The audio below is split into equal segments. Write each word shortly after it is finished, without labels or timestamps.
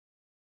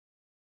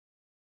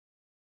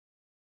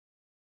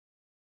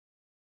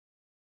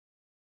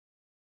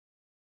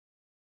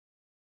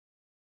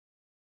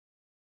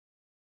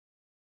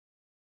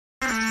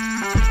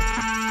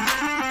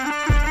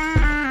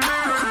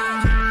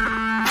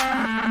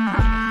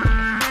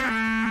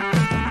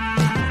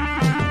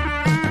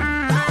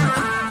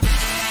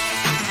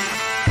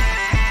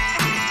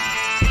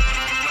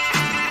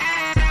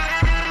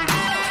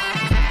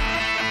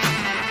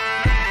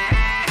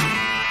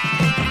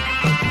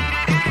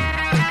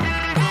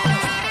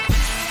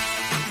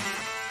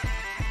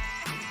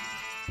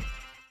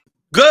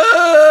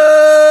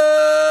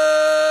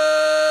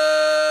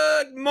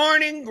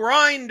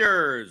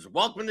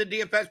Welcome to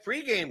the DFS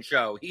pregame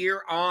show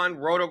here on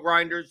Roto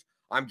Grinders.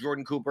 I'm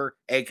Jordan Cooper,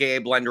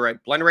 aka Blender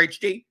at Blender HD.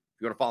 If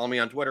you want to follow me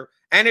on Twitter,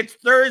 and it's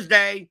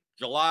Thursday,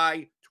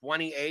 July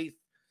 28th,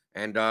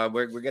 and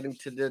we're getting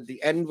to the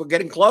end. We're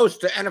getting close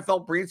to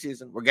NFL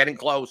preseason. We're getting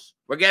close.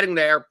 We're getting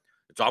there.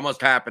 It's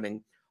almost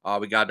happening.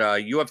 We got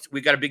UFC.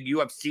 We got a big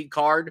UFC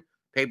card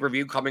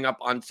pay-per-view coming up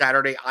on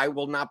Saturday. I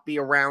will not be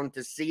around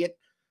to see it,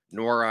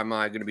 nor am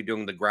I going to be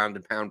doing the Ground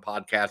and Pound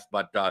podcast,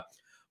 but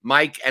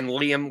Mike and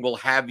Liam will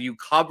have you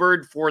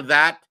covered for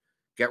that.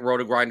 Get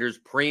Roto Grinders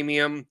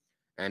Premium,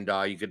 and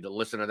you could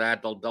listen to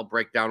that. They'll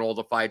break down all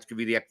the fights, give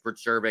you the expert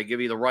survey,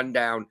 give you the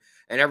rundown,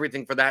 and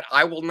everything for that.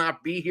 I will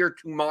not be here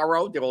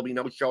tomorrow. There will be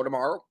no show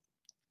tomorrow.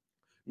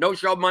 No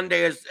show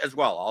Monday as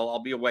well. I'll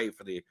be away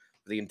for the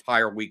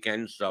entire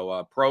weekend.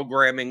 So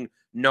programming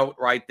note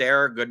right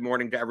there. Good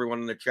morning to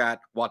everyone in the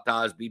chat.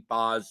 Wataz,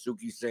 Beatbaz,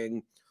 Suki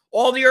Singh,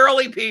 all the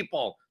early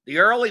people. The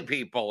early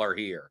people are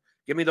here.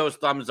 Give me those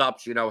thumbs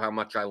ups. You know how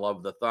much I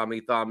love the thummy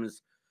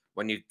thumbs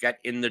when you get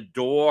in the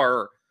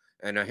door,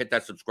 and hit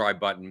that subscribe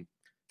button.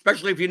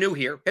 Especially if you're new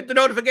here, hit the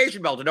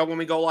notification bell to know when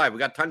we go live. We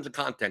got tons of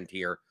content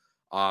here.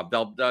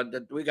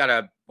 We got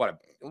a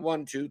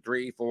 1, 2,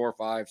 3, 4,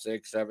 5,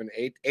 6, 7,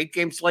 8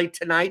 game slate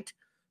tonight.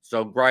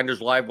 So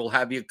Grinders Live will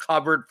have you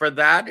covered for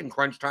that, and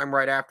Crunch Time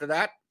right after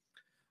that.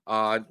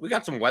 We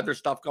got some weather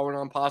stuff going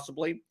on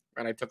possibly,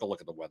 and I took a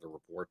look at the weather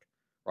report.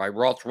 Right,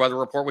 Roth's weather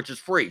report, which is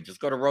free. Just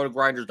go to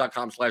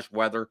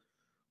rotogrinders.com/weather.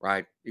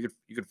 Right, you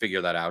could figure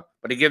that out.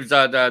 But he gives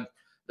the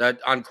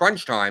on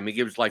Crunch Time, he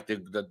gives like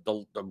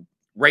the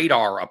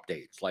radar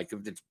updates, like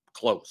if it's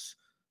close.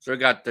 So we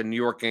got the New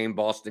York game,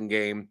 Boston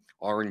game,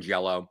 orange,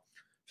 yellow.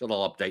 So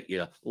they'll update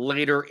you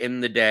later in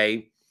the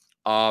day.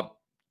 A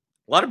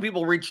lot of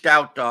people reached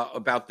out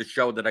about the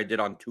show that I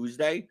did on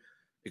Tuesday,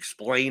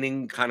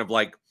 explaining kind of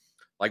like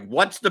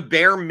what's the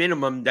bare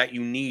minimum that you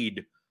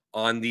need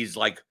on these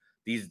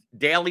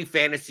daily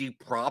fantasy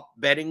prop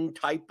betting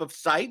type of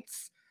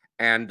sites.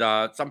 And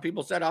some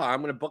people said, oh,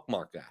 I'm going to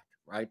bookmark that,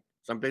 right?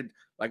 Some people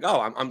like,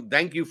 oh, I'm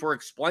thank you for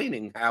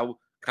explaining how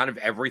kind of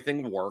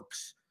everything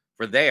works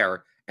for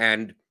there.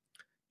 And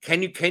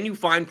can you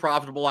find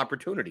profitable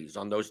opportunities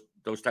on those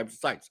types of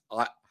sites?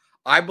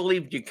 I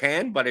believe you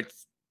can, but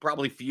it's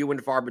probably few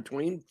and far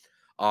between.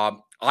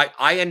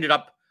 I ended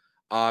up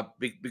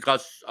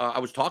because I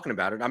was talking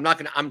about it. I'm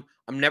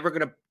never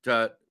going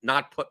to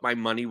not put my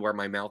money where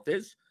my mouth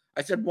is.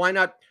 I said, why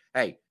not?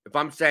 Hey, if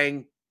I'm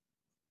saying,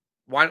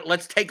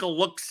 let's take a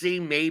look,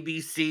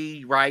 maybe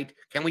see, right?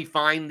 Can we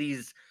find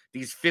these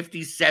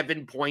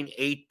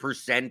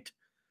 57.8%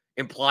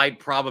 implied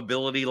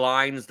probability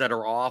lines that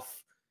are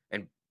off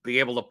and be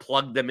able to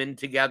plug them in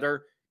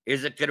together?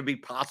 Is it going to be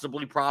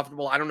possibly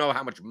profitable? I don't know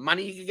how much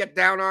money you can get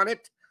down on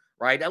it,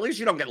 right? At least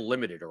you don't get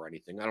limited or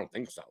anything. I don't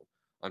think so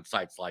on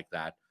sites like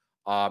that.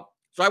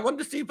 So I wanted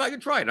to see if I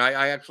could try it. And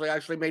I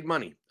actually made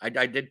money. I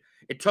did.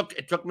 It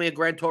took me a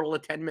grand total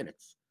of 10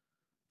 minutes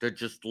to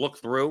just look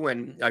through,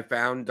 and I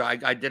found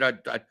I did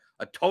a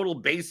total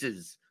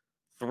bases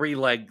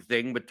 3-leg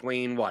thing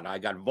between what I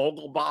got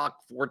Vogelbach,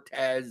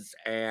 Fortes,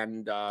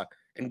 and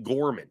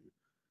Gorman,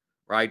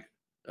 right?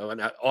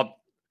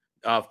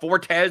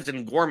 Fortes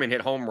and Gorman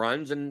hit home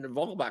runs, and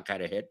Vogelbach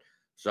had a hit.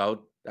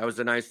 So that was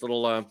a nice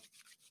little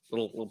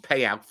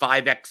payout,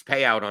 5x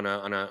payout on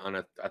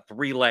a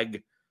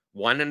 3-leg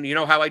one. And you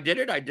know how I did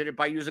it? I did it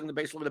by using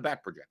basically the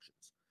back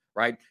projections,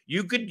 right?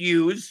 You could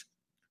use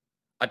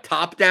a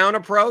top-down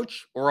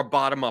approach or a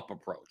bottom-up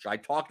approach. I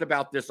talked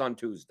about this on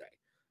Tuesday,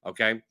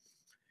 okay?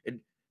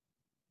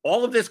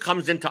 All of this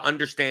comes into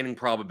understanding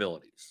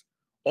probabilities.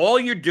 All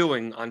you're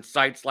doing on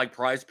sites like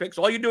Prize Picks,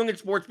 all you're doing in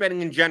sports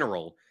betting in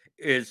general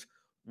is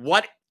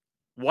what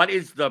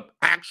is the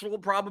actual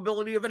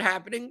probability of it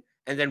happening,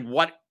 and then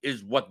what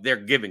they're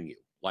giving you.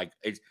 Like,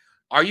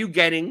 are you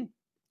getting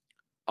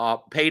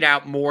paid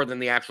out more than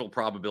the actual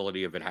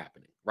probability of it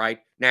happening, right?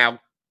 Now,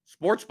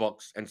 sports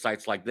books and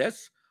sites like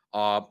this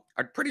are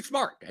pretty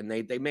smart, and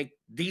they make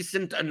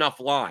decent enough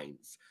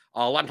lines.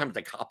 A lot of times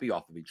they copy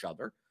off of each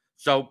other.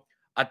 So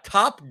a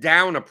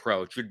top-down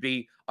approach would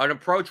be an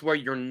approach where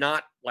you're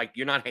not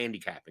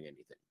handicapping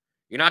anything.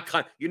 You're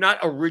not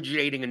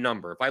originating a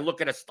number. If I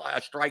look at a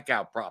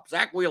strikeout prop,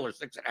 Zach Wheeler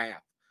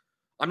 6.5,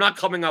 I'm not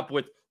coming up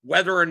with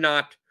whether or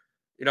not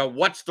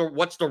what's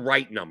the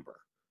right number.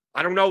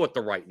 I don't know what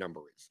the right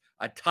number is.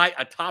 A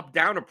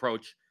top-down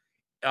approach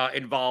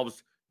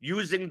involves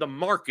using the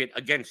market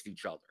against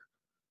each other.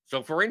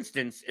 So, for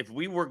instance, if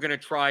we were going to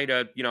try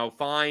to,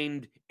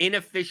 find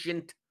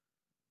inefficient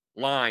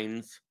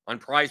lines on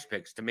Prize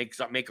Picks to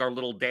make our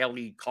little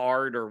daily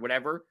card or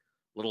whatever,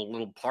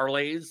 little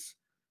parlays,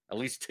 at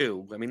least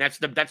 2. I mean, that's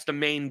the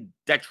main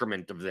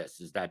detriment of this,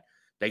 is that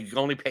they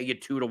only pay you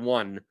 2 to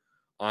 1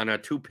 on a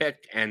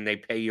 2-pick, and they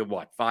pay you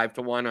 5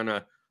 to 1 on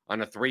a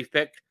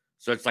 3-pick.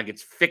 So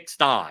it's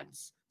fixed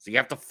odds. So you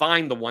have to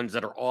find the ones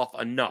that are off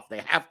enough. They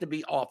have to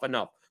be off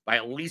enough by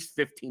at least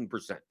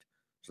 15%.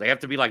 So they have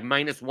to be like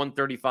minus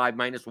 135,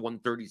 minus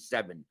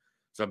 137.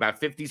 So about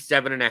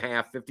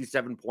 57.5,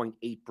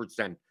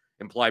 57.8%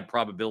 implied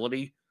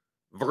probability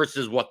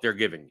versus what they're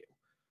giving you.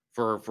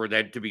 for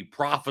that to be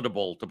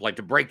profitable to play,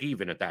 to break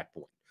even at that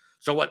point.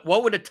 So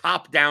what would a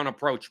top-down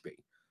approach be?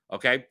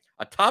 Okay,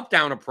 a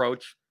top-down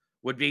approach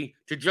would be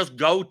to just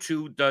go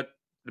to the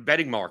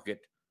betting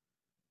market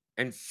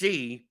and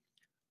see.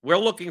 We're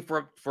looking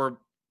for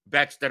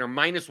bets that are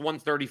minus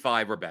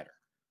 135 or better.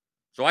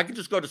 So I can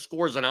just go to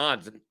Scores and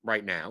Odds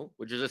right now,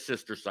 which is a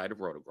sister site of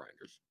Roto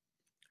Grinders,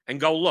 and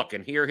go look.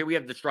 And here we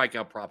have the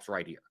strikeout props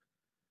right here.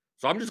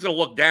 So I'm just going to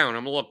look down.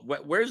 I'm going to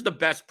look, where's the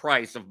best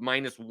price of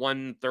minus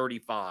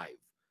 135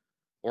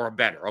 or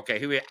better? Okay,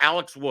 here we have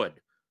Alex Wood.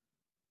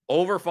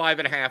 Over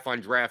 5.5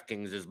 on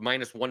DraftKings is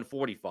minus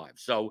 145.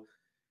 So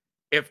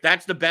if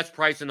that's the best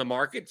price in the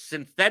market,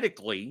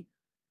 synthetically,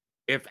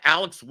 if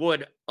Alex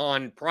Wood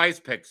on Prize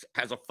Picks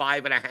has a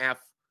 5.5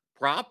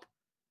 prop,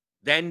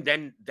 then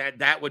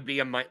that would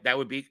be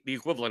the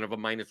equivalent of a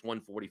minus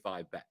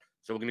 145 bet.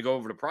 So we're going to go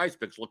over to Prize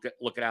Picks, look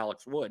at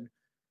Alex Wood,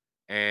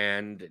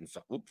 and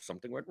so, oops,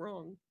 something went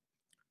wrong.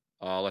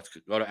 Let's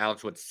go to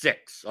Alex Wood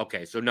 6.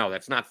 Okay, so no,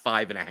 that's not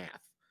 5.5.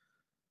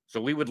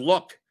 So we would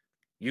look.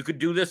 You could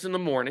do this in the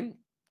morning,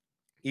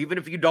 even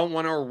if you don't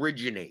want to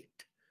originate,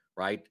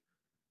 right?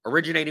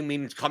 Originating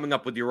means coming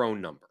up with your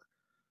own number.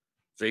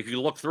 So if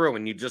you look through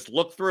and you just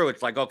look through,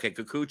 it's like, okay,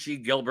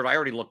 Kikuchi, Gilbert, I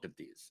already looked at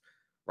these,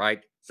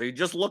 right? So you're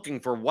just looking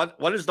for what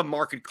does the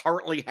market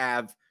currently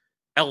have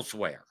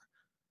elsewhere?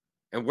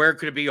 And where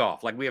could it be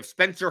off? Like we have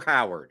Spencer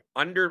Howard,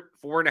 under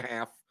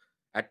 4.5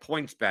 at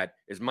PointsBet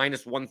is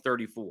minus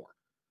 134.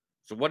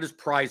 So what does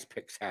Prize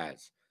Picks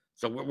has?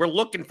 So we're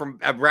looking from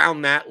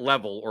around that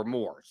level or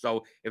more.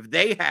 So if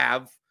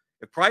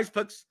Prize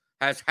Picks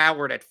has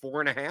Howard at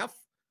 4.5,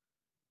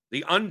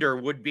 the under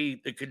would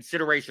be the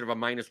consideration of a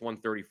minus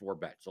 134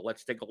 bet. So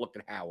let's take a look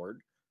at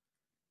Howard.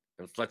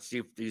 Let's see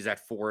if he's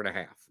at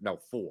 4.5. No,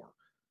 4.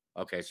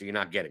 Okay, so you're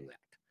not getting that,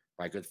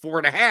 right? Because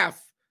 4.5,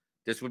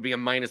 this would be a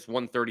minus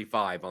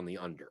 135 on the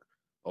under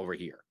over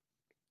here.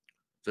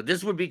 So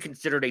this would be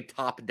considered a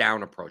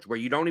top-down approach where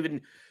you don't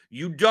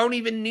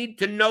even need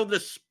to know the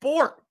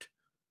sport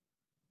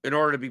in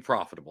order to be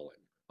profitable in.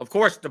 Of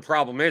course, the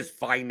problem is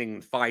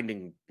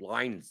finding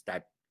lines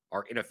that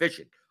are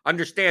inefficient.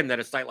 Understand that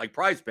a site like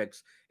Prize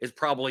Picks is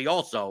probably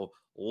also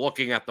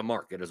looking at the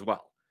market as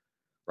well,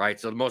 right?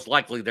 So most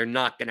likely they're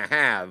not going to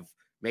have,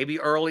 maybe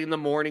early in the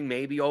morning,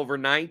 maybe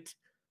overnight,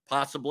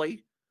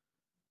 possibly.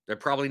 They're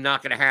probably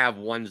not going to have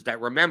ones that,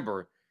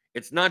 remember,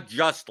 it's not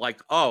just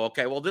like, oh,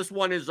 okay, well, this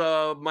one is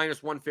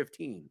minus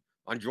 115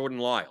 on Jordan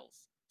Lyles.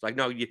 It's like,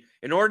 no,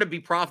 in order to be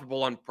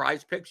profitable on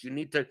Prize Picks, you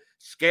need to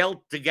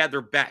scale together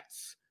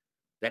bets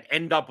that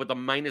end up with a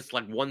minus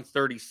like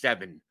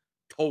 137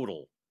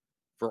 total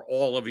for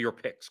all of your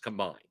picks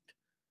combined.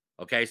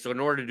 Okay, so in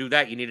order to do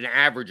that, you need an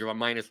average of a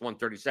minus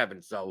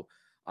 137. So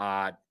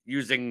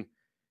using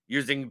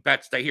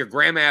bets that here,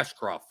 Graham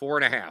Ashcroft,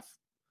 4.5,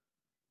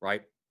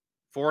 right?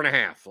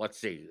 4.5. Let's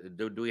see.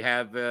 Do we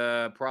have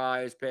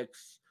Prize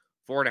Picks?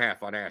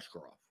 4.5 on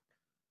Ashcroft.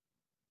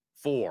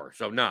 4.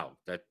 So no,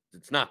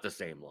 it's not the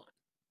same line.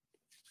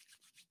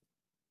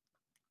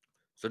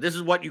 So this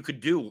is what you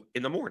could do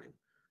in the morning.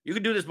 You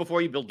could do this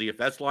before you build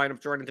DFS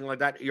lineups or anything like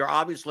that. You're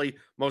obviously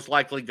most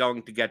likely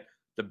going to get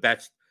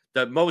the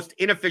most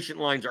inefficient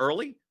lines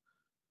early,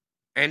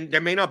 and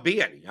there may not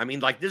be any. I mean,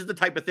 like, this is the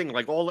type of thing,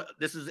 like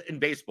this is in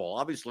baseball.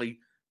 Obviously,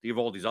 you have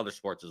all these other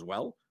sports as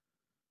well.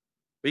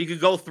 But you could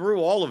go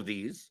through all of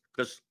these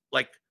because,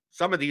 like,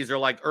 some of these are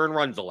like earn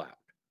runs allowed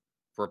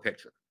for a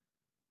pitcher.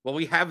 Well,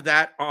 we have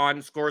that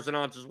on Scores and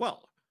Odds as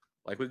well.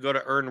 Like, we go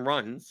to earn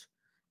runs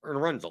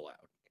allowed.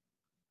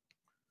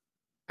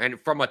 And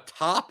from a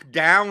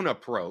top-down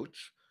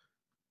approach,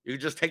 you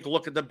just take a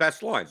look at the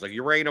best lines. Like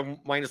Urena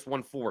minus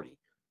 140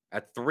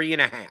 at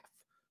 3.5.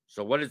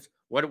 So what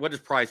does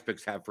Prize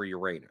Picks have for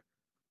Urena?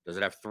 Does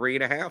it have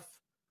 3.5?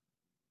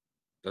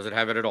 Does it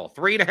have it at all?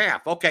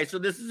 3.5. Okay, so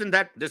this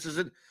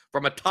isn't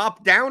from a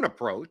top-down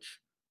approach.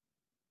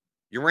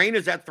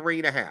 Urena's at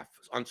 3.5.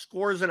 On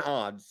Scores and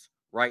Odds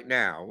right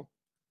now,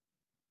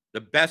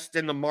 the best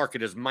in the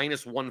market is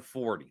minus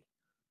 140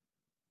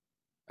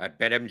 at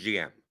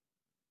BetMGM.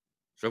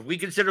 So if we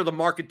consider the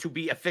market to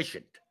be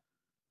efficient,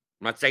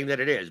 I'm not saying that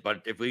it is,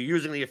 but if we're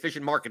using the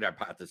efficient market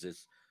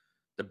hypothesis,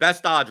 the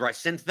best odds, right,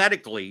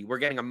 synthetically, we're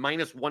getting a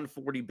minus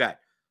 140 bet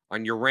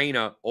on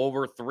Urena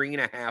over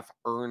 3.5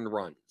 earned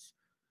runs.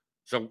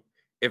 So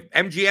if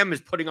MGM is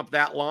putting up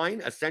that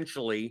line,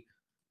 essentially,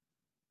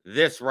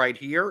 this right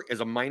here is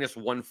a minus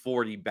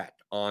 140 bet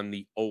on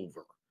the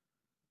over.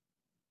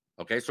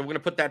 Okay, so we're going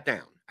to put that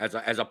down as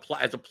a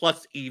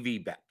plus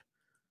EV bet.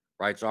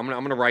 Right, so I'm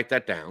gonna write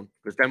that down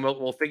because then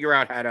we'll figure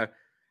out how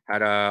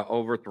to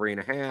over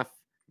 3.5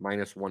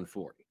 minus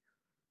 140.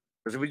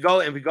 Because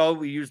if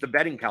we use the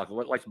betting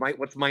calculator.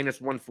 What's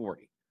minus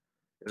 140?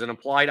 There's an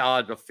implied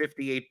odds of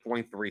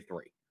 58.33.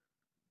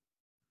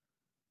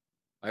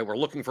 Right, we're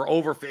looking for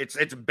over.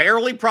 It's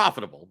barely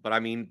profitable, but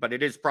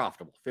it is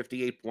profitable.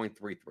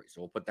 58.33.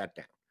 So we'll put that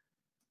down.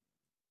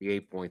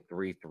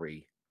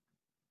 58.33%.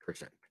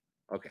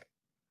 Okay.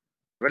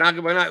 We're not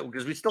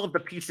because we still have to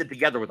piece it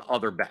together with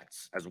other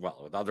bets as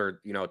well, with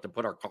other, to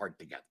put our card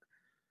together.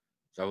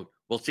 So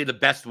we'll see the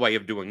best way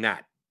of doing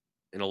that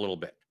in a little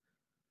bit.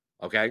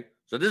 Okay.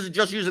 So this is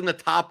just using the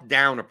top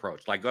down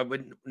approach. Like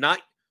we're not,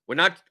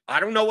 I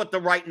don't know what the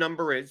right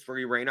number is for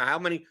Urena. How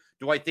many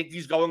do I think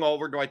he's going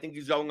over? Do I think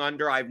he's going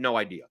under? I have no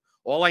idea.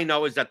 All I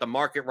know is that the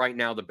market right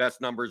now, the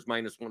best number is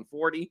minus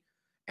 140.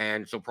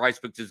 And so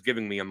PrizePicks is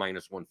giving me a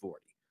minus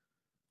 140.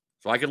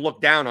 So I can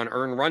look down on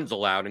earned runs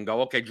allowed and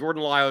go, okay,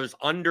 Jordan Lyles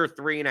under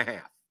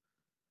 3.5.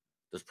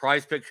 Does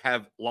PrizePicks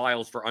have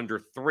Lyles for under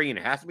 3.5?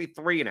 It has to be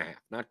 3.5,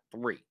 not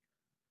 3.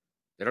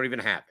 They don't even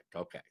have it.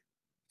 Okay.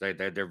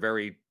 They're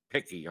very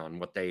picky on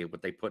what they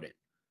put in.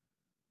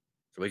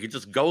 So we could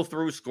just go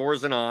through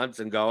scores and odds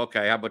and go,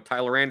 okay, how about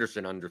Tyler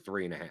Anderson under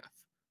 3.5?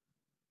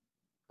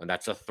 And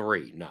that's a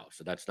 3. No,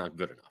 so that's not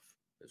good enough.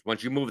 Because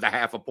once you move the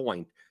half a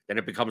point, then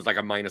it becomes like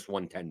a minus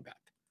 110 bet.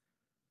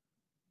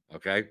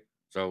 Okay,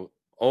 so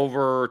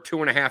over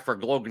 2.5 for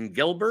Logan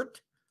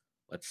Gilbert.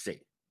 Let's see.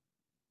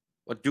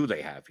 What do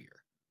they have here?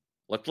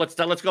 Let's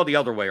go the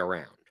other way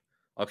around.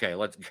 Okay,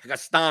 let's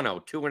Castano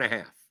 2.5.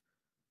 Do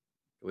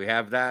we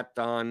have that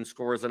on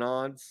scores and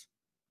odds?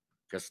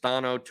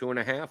 Castano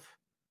 2.5.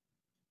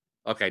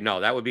 Okay, no,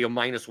 that would be a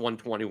minus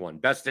 121.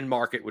 Best in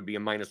market would be a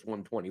minus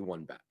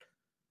 121 bet.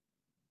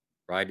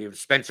 Right?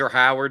 Spencer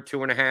Howard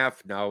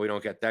 2.5. No, we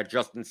don't get that.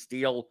 Justin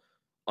Steele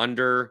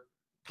under.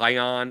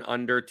 Tyon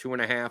under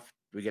 2.5. Do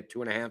we get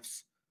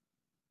 2.5s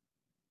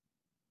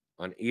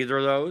on either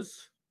of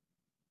those?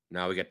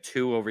 Now we get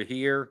 2 over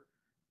here.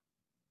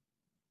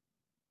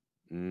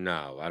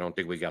 No, I don't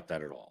think we got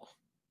that at all.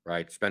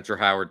 Right? Spencer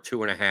Howard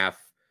 2.5.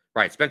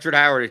 Right, Spencer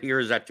Howard here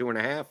is at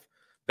 2.5.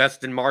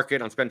 Best in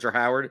market on Spencer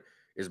Howard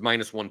is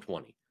minus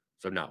 120.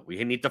 So no,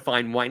 we need to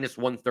find minus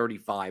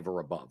 135 or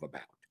above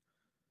about.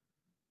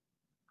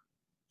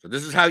 So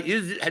this is how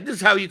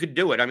you could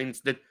do it. I mean,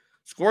 it's the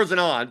scores and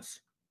odds,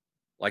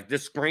 like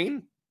this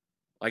screen,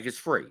 like it's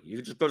free. You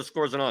could just go to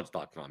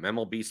scoresandodds.com,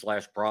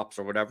 MLB/props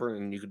or whatever,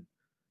 and you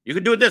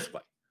could do it this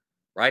way,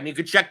 right? And you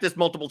could check this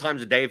multiple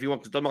times a day if you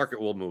want, because the market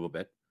will move a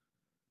bit.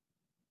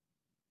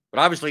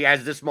 But obviously,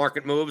 as this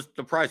market moves,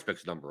 the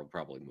PrizePicks number will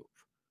probably move.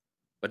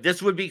 But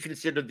this would be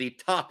considered the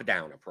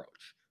top-down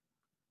approach,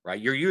 right?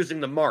 You're using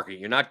the market.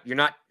 You're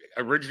not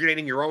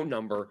originating your own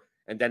number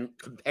and then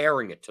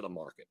comparing it to the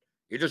market.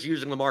 You're just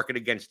using the market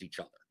against each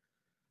other.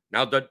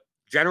 Now, the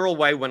general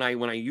way when I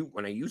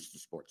used to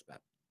sports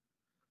bet,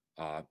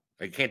 I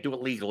can't do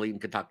it legally in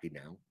Kentucky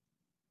now.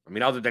 I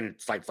mean, other than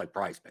sites like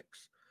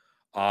PrizePicks,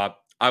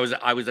 I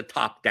was a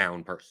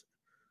top-down person.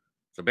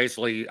 So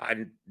basically,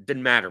 I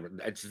didn't matter.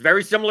 It's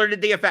very similar to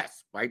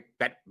DFS, right?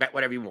 Bet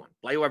whatever you want,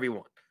 play whoever you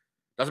want.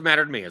 Doesn't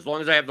matter to me. As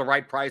long as I have the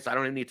right price, I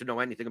don't even need to know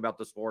anything about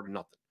the sport or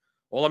nothing.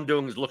 All I'm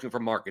doing is looking for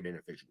market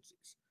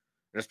inefficiencies.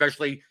 And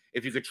especially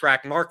if you could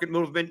track market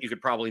movement, you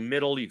could probably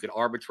middle, you could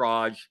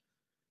arbitrage.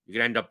 You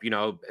could end up,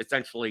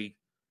 essentially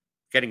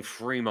getting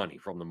free money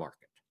from the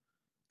market.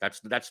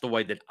 That's the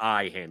way that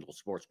I handle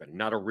sports betting,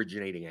 not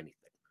originating anything.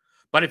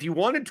 But if you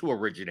wanted to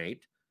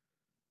originate,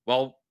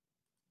 well,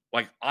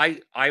 like I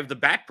have the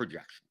bat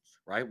projections,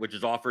 right, which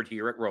is offered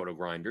here at Roto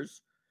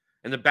Grinders.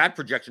 And the bat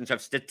projections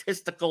have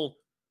statistical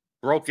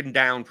broken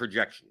down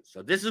projections.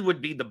 So this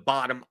would be the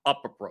bottom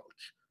up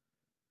approach,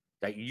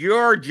 that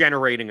you're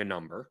generating a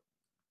number,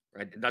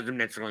 right? It doesn't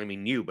necessarily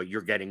mean you, but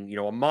you're getting,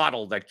 a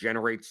model that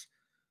generates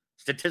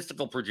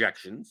statistical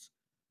projections.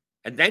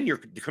 And then you're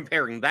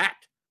comparing that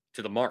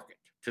to the market,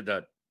 to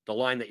the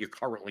line that you're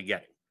currently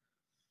getting.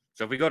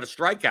 So if we go to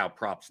strikeout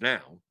props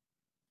now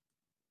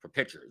for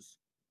pitchers,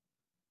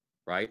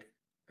 right?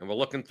 And we're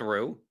looking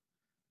through.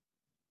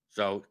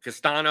 So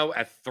Castano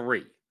at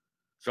 3.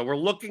 So we're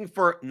looking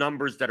for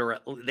numbers that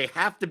they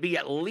have to be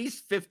at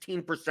least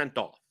 15%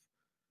 off,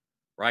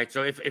 right?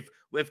 So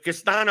if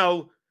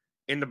Castano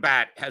in the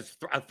bat has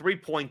a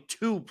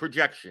 3.2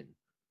 projection,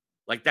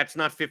 like that's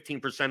not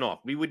 15% off.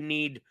 We would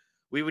need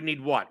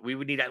what? We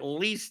would need at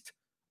least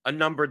a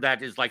number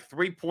that is like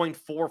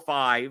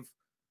 3.45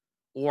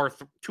 or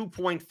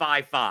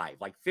 2.55,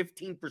 like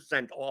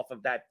 15% off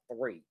of that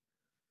 3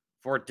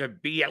 for it to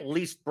be at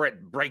least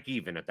break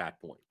even at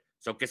that point.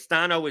 So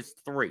Castano is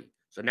 3.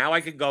 So now I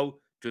could go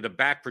to the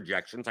back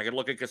projections. I could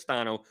look at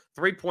Castano,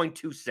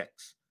 3.26.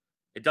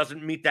 It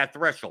doesn't meet that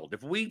threshold.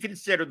 If we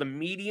consider the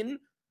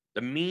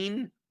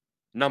mean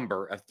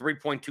number of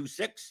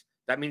 3.26,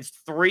 that means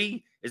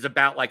 3 is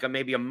about like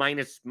maybe a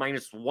minus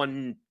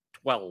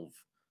 112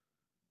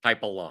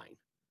 type of line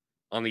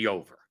on the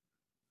over,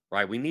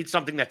 right? We need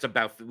something that's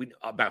about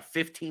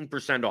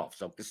 15% off.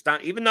 So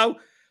Castano, even though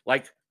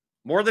like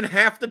more than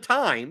half the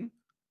time,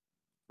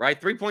 right,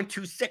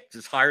 3.26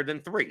 is higher than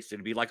 3. So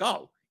it'd be like,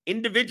 oh,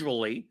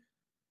 individually,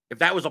 if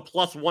that was a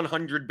plus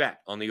 100 bet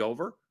on the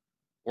over,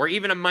 or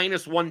even a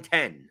minus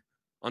 110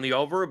 on the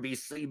over, it'd be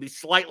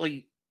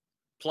slightly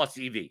plus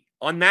EV.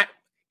 On that,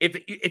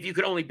 if you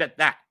could only bet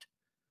that,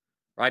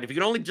 right? If you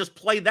can only just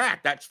play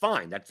that, that's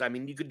fine.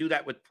 You could do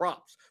that with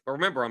props. But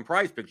remember, on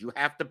PrizePicks, you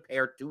have to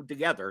pair 2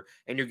 together,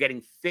 and you're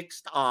getting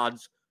fixed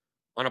odds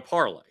on a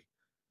parlay,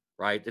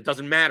 right? It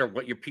doesn't matter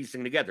what you're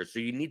piecing together. So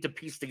you need to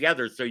piece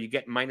together so you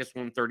get minus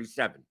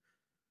 137.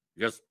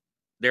 Because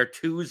their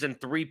 2s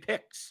and 3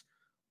 picks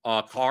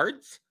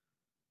cards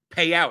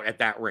pay out at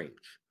that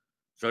range.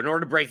 So in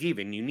order to break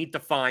even, you need to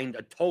find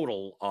a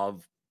total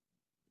of,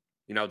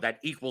 that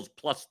equals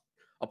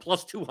a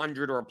plus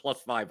 200 or a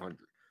plus 500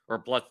 or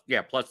plus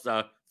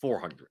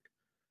 400,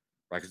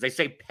 right? Because they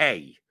say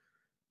pay.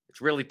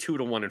 It's really 2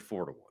 to 1 and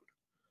 4 to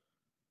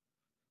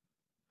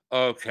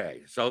 1.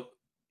 Okay, so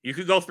you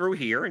could go through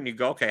here and you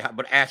go, okay,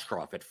 but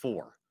Ashcroft at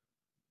 4.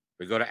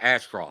 We go to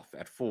Ashcroft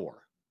at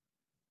 4.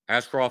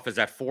 Ashcroft is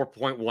at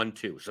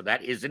 4.12. So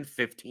that isn't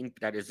 15.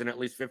 That isn't at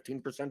least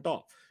 15%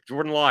 off.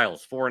 Jordan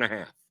Lyles,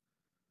 4.5.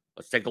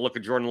 Let's take a look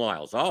at Jordan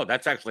Lyles. Oh,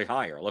 that's actually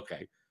higher.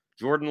 Okay.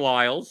 Jordan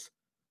Lyles,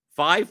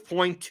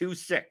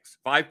 5.26,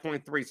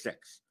 5.36.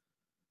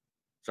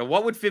 So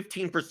what would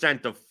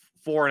 15% of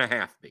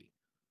 4.5 be?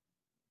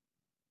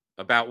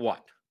 About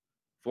what?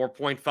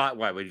 4.5.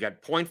 What? We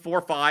got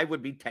 0.45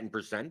 would be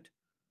 10%.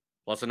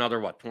 Plus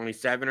another, what,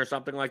 27 or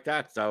something like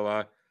that?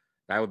 So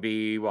that would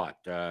be what?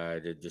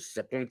 Just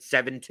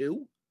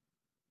 0.72?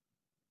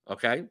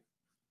 Okay.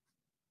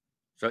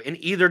 So in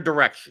either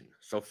direction.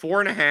 So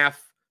 4.5.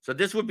 So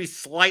this would be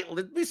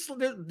slightly, this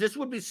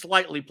would be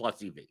slightly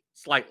plus EV.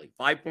 Slightly.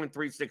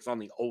 5.36 on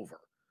the over.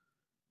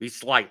 Be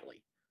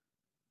slightly.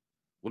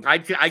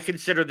 I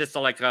consider this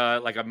like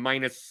a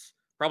minus,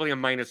 probably a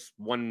minus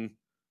 1,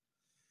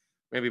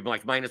 maybe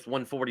like minus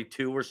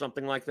 142 or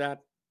something like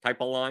that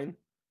type of line.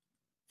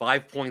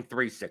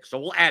 5.36. So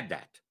we'll add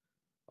that.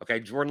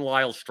 Okay, Jordan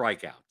Lyles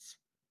strikeouts. So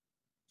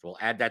we'll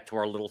add that to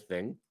our little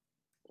thing.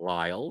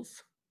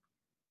 Lyles.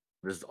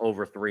 This is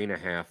over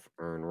 3.5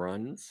 earned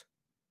runs.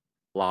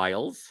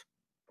 Lyles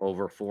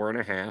over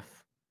 4.5.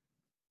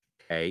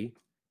 K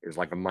is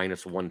like a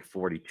minus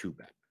 142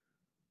 bet.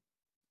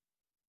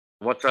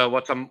 What's a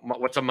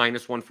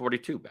minus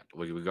 142 bet?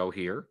 We go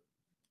here.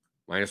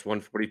 Minus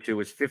 142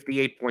 is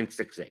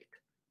 58.68.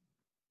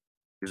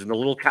 Using the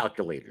little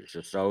calculators,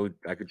 just so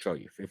I could show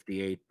you.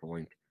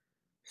 58.68%.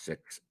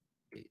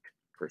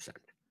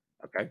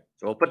 Okay,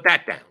 so we'll put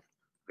that down.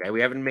 Okay,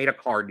 we haven't made a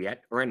card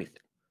yet or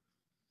anything.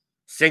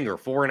 Singer,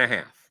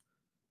 4.5.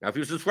 Now, if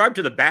you subscribe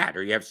to the bat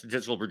or you have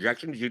statistical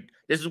projections,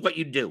 this is what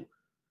you do.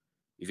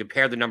 You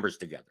compare the numbers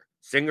together.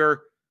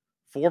 Singer,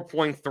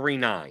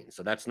 4.39,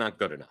 so that's not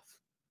good enough.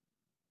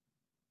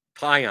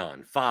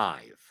 Tyon,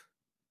 5.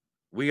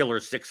 Wheeler,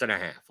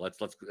 6.5. Let's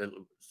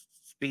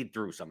speed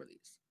through some of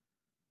these.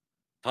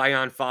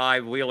 Tyon,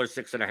 5. Wheeler,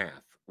 6.5.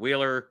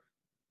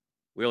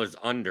 Wheeler's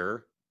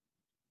under.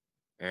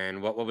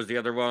 And what was the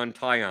other one?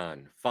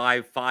 Tyon,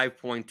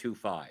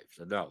 5.25.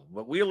 So no,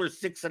 but Wheeler's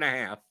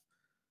 6.5.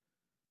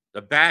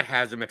 The bat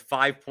has him at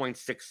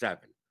 5.67.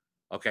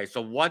 Okay,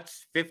 so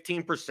what's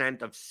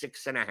 15% of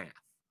 6.5?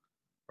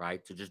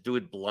 Right? So just do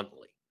it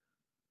bluntly.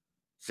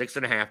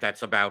 6.5,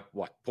 that's about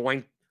what?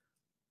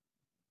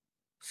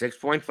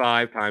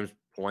 6.5 times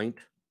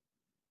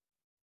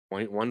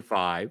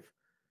 0.15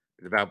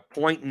 is about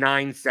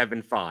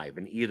 0.975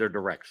 in either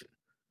direction.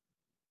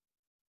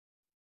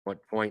 What,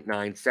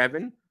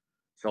 0.97?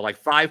 So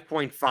like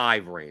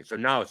 5.5 range. So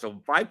no,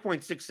 so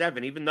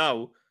 5.67, even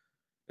though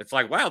it's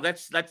like, wow,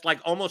 that's like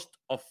almost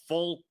a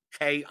full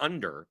K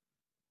under,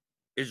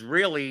 is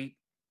really,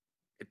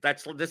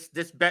 that's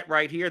this bet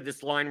right here,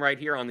 this line right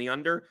here on the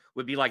under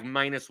would be like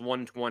minus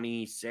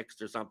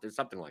 126 or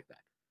something like that.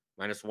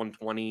 Minus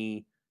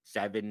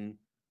 127,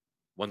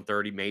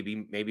 130,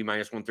 maybe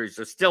minus 130.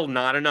 So still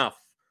not enough.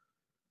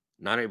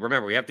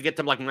 Remember, we have to get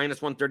to like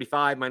minus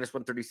 135, minus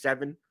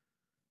 137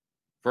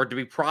 for it to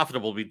be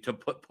profitable to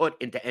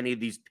put into any of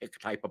these pick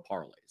type of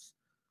parlays.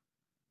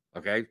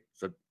 Okay,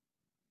 so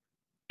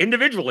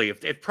individually,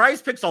 if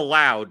Prize Picks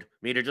allowed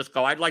me to just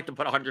go, I'd like to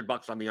put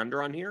 $100 on the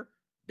under on here,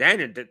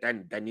 then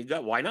you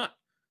go, why not?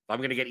 If I'm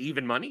going to get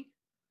even money,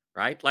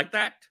 right, like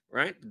that,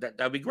 right,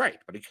 that'd be great.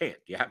 But he can't.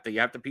 You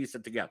have to piece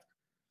it together.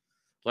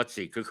 Let's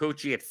see,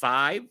 Kikuchi at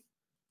 5.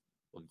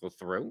 We'll go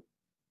through.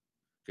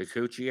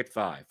 Kikuchi at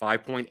 5,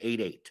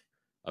 5.88.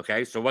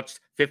 Okay, so what's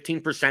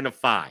 15% of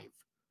 5?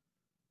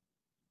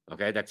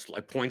 Okay, that's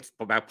like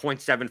about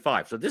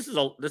 0.75. So this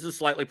is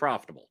slightly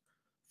profitable.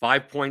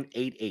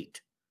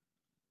 5.88.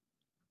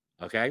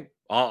 Okay,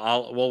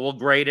 we'll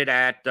grade it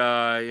at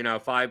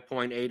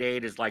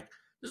 5.88 is like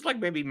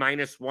maybe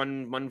minus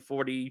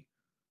 140,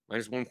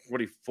 minus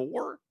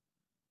 144,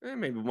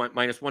 maybe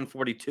minus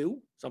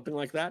 142, something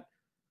like that.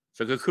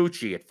 So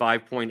Kikuchi at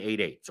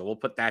 5.88. So we'll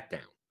put that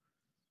down.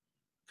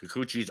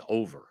 Kikuchi's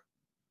over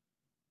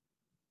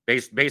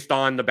based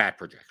on the bat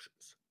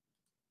projections.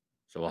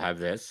 So we'll have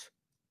this.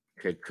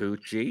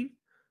 Kikuchi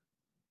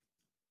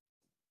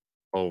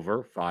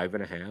over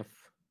 5.5,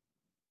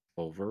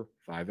 over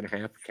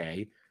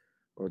 5.5K.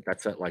 Well,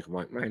 that's at like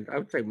I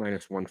would say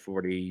minus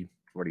 140,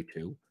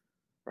 42,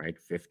 right?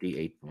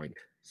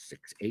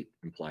 58.68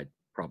 implied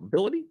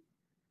probability.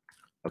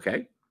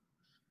 Okay.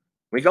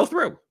 We go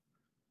through.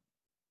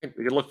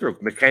 We can look through.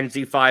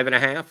 McKenzie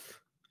 5.5.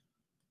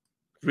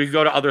 We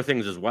go to other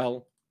things as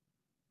well.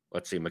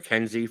 Let's see.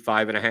 McKenzie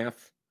 5.5.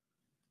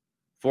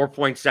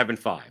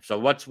 4.75. So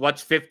what's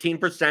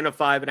 15% of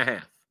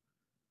 5.5?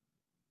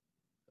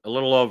 a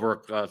little over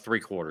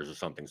 3/4 or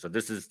something. So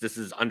this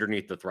is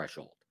underneath the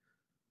threshold.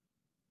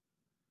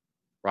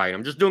 Right.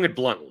 I'm just doing it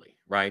bluntly,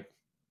 right?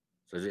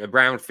 So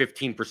around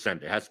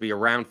 15%. It has to be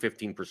around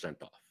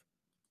 15% off.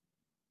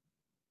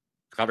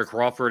 Cutter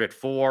Crawford at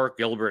 4,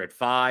 Gilbert at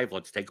 5.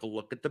 Let's take a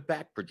look at the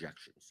back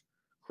projections.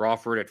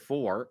 Crawford at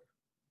 4,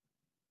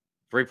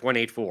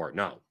 3.84.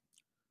 No.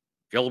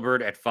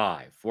 Gilbert at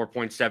 5,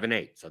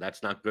 4.78. So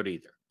that's not good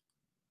either.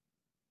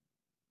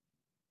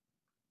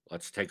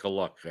 Let's take a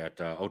look at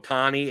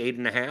Ohtani,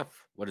 8.5.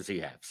 What does he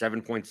have?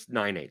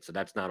 7.98. So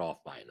that's not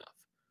off by enough.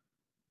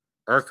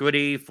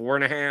 Urquidy,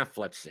 4.5.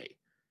 Let's see.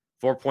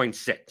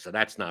 4.6. So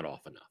that's not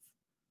off enough.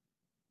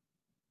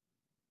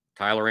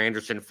 Tyler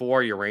Anderson,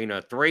 4.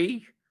 Urena,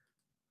 3.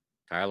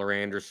 Tyler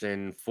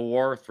Anderson,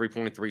 4.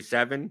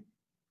 3.37.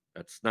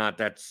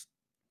 That's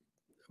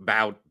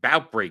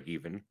about break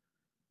even.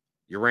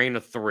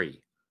 Urena,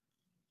 3.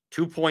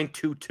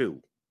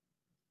 2.22.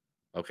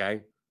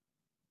 Okay.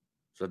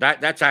 So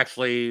that's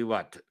actually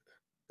what?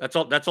 That's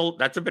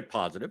a bit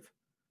positive,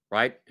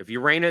 right? If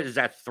Urena is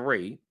at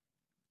 3,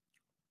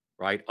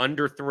 right?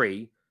 Under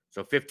 3,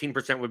 so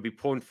 15% would be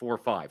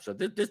 0.45. So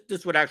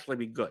this would actually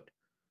be good.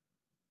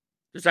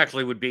 This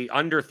actually would be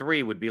under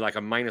 3 would be like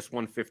a minus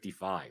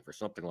 155 or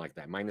something like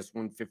that. Minus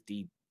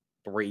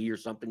 153 or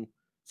something.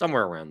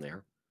 Somewhere around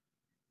there.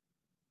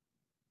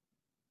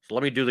 So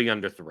let me do the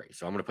under 3.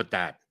 So I'm going to put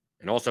that.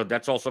 And also,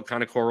 that's also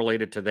kind of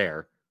correlated to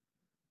there.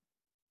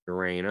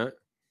 Urena.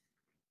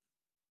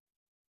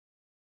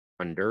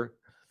 Under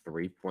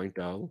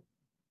 3.0.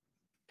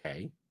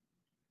 Okay.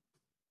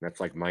 That's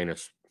like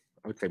minus,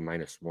 I would say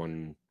minus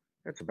 1.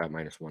 That's about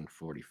minus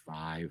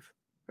 145.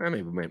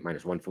 Maybe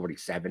minus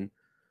 147.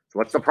 So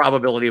what's the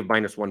probability of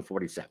minus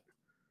 147?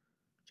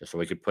 Just so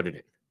we could put it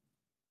in.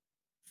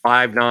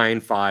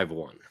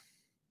 5951.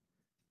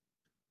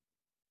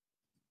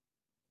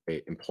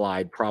 Okay,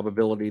 implied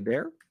probability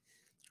there.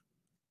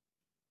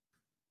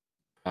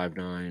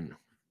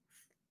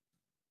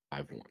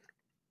 5951.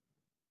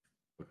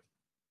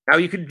 Now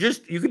you could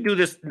do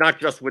this not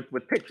just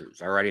with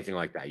pitchers or anything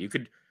like that. You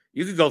could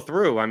go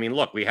through. I mean,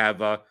 look, we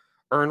have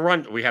earned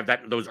runs. We have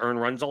those earned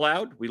runs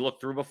allowed. We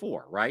looked through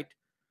before, right?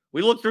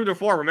 We looked through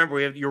before. Remember,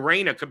 we have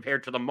Urena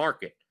compared to the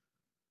market,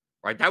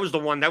 right? That was the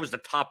one. That was the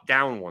top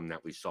down one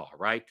that we saw,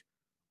 right?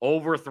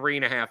 Over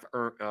 3.5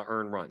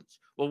 earned runs.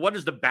 Well, what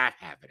does the bat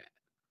have it at?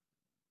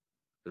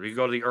 If you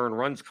go to the earned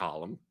runs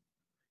column,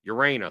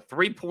 Urena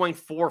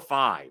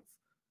 3.45,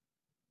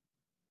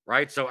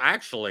 right? So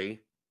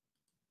actually,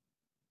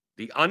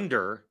 the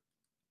under,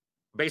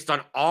 based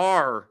on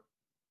our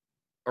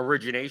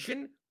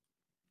origination,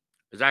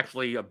 is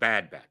actually a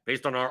bad bet.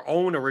 Based on our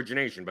own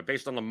origination, but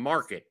based on the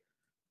market,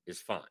 is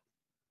fine.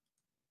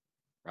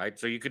 Right?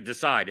 So you could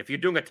decide. If you're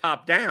doing a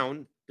top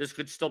down, this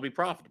could still be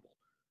profitable.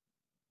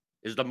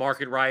 Is the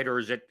market right, or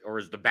is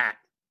the bat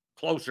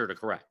closer to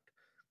correct?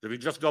 So if you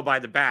just go by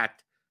the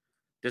bat,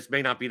 this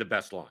may not be the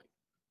best line.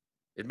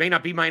 It may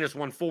not be minus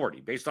 140.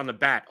 Based on the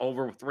bat,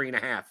 over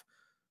 3.5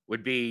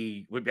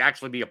 would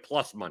actually be a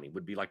plus money,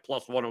 would be like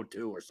plus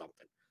 102 or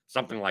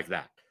something like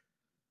that.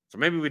 So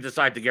maybe we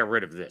decide to get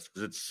rid of this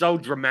because it's so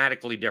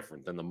dramatically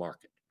different than the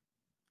market.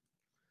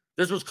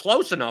 This was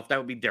close enough, that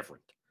would be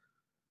different.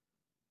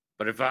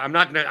 But if I'm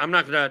not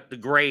gonna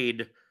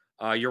degrade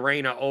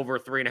Urena over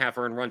 3.5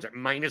 earned runs at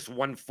minus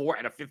 1.4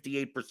 at a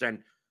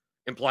 58%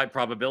 implied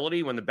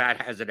probability when the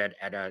bat has it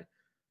at a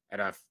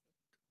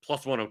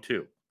plus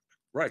 102.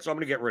 Right. So I'm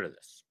gonna get rid of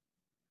this.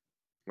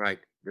 Right.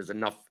 There's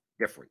enough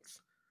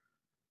difference.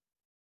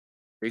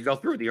 You go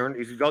through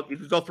you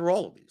could go through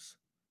all of these.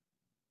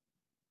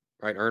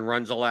 Right, earned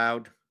runs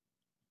allowed.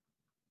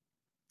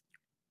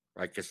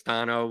 Right,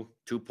 Castano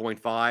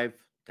 2.5.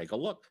 Take a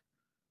look.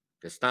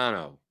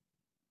 Castano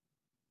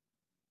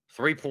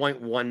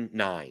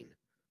 3.19.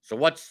 So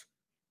what's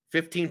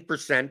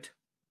 15%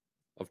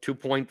 of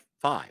 2.5?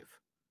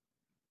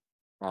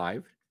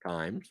 5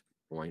 times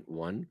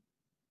 0.1.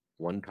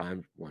 1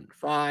 times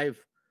 1.5.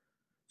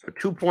 So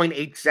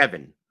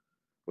 2.87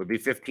 would be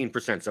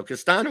 15%. So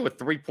Castano at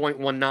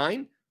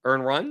 3.19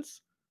 earned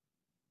runs.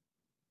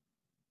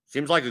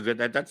 Seems like a good,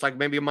 that's like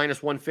maybe a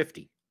minus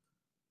 150.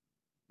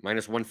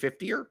 Minus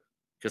 150er.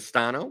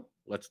 Castano.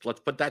 Let's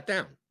put that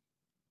down.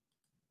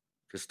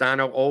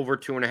 Castano over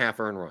 2.5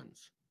 earned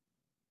runs.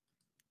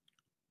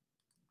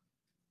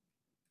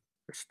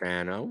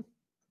 Castano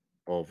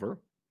over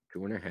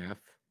 2.5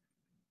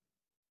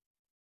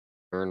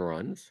 earned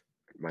runs.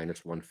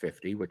 Minus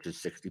 150, which is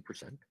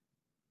 60%.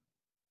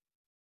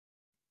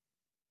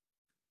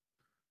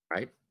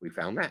 Right? We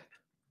found that.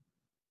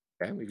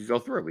 Okay, we could go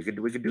through it. We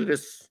could do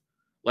this.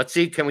 Let's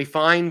see, can we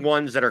find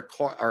ones that are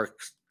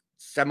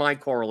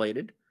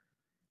semi-correlated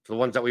to the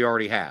ones that we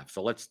already have?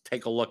 So let's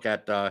take a look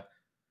at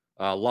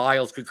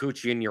Lyles,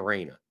 Kikuchi, and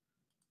Urena.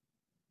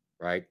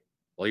 Right?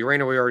 Well,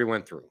 Urena we already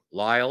went through.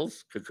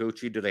 Lyles,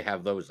 Kikuchi, do they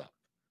have those up?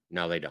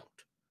 No, they don't.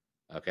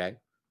 Okay.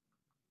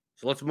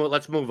 So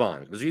let's move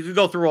on, because you could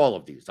go through all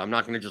of these. I'm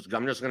not going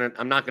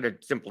to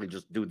simply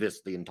just do the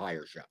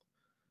entire show.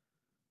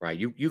 Right?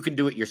 You can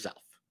do it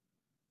yourself.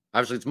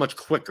 Obviously, it's much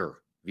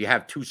quicker If you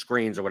have two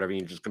screens or whatever,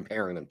 you're just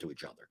comparing them to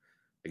each other.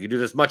 You can do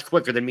this much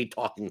quicker than me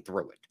talking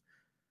through it.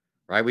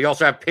 Right? We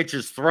also have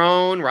pitches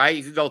thrown, right?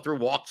 You could go through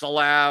walks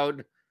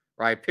allowed,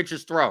 right?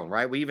 Pitches thrown,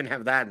 right? We even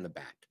have that in the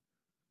bat.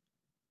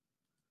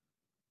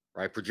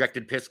 Right?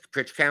 Projected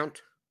pitch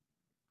count.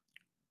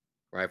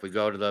 Right? If we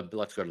go to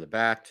let's go to the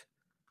bat.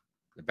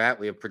 The bat,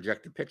 we have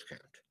projected pitch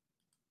count.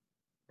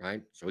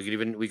 Right? So we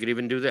could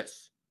even do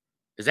this.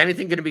 Is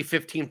anything going to be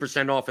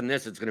 15% off in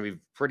this? It's going to be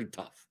pretty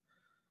tough.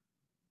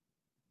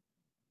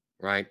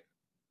 Right?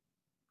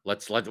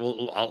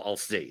 I'll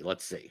see.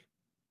 Let's see.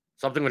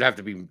 Something would have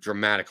to be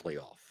dramatically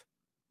off.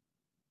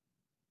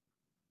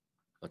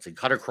 Let's see.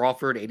 Cutter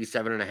Crawford,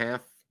 87.5.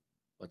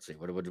 Let's see.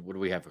 What do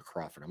we have for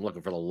Crawford? I'm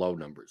looking for the low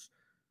numbers.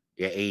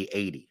 Yeah,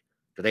 80.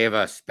 Do they have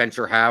a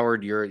Spencer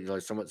Howard?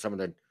 Some of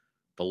the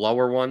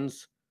lower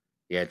ones.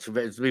 Yeah,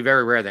 it's be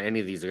very rare that any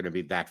of these are going to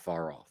be that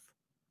far off.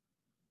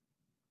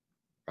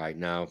 Right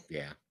now,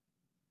 yeah.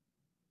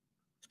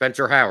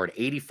 Spencer Howard,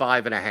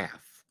 85.5.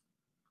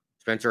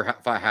 Spencer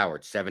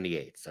Howard,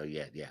 78. So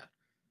yeah.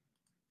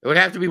 It would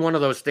have to be one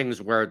of those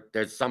things where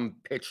there's some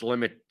pitch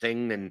limit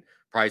thing and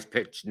Prize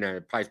Picks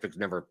never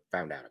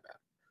found out about.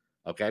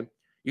 Okay.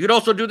 You could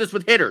also do this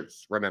with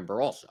hitters,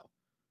 remember, also.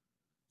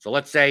 So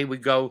let's say we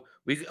could go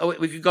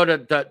to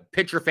the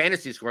pitcher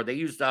fantasy score. They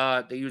use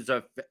a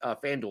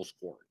FanDuel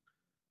score.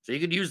 So you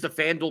could use the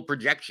FanDuel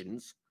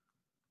projections,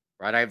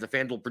 right? I have the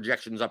FanDuel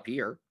projections up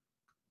here,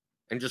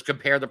 and just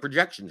compare the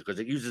projections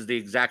because it uses the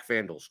exact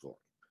FanDuel score.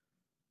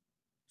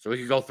 So we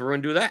could go through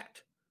and do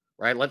that,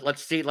 right?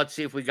 Let's see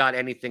if we got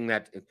any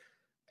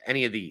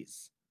of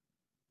these.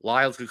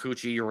 Lyles,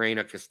 Kikuchi,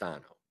 Urena,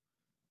 Castano.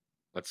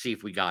 Let's see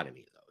if we got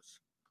any of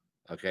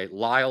those. Okay,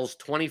 Lyles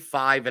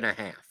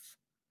 25.5.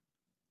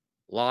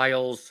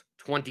 Lyles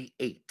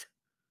 28.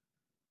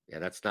 Yeah,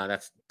 that's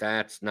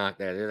not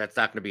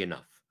going to be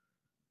enough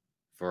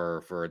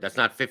for that's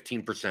not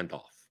 15%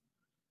 off.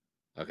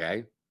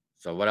 Okay,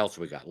 so what else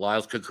we got?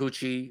 Lyles,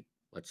 Kikuchi.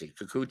 Let's see,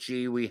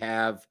 Kikuchi we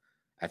have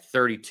at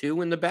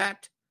 32 in the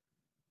bat,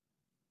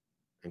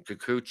 and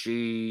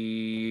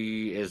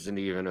Kikuchi isn't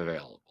even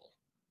available.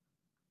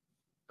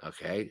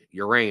 Okay,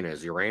 Urena.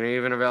 Is Urena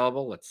even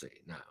available? Let's see.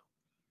 No.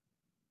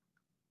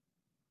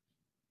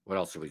 What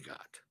else have we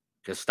got?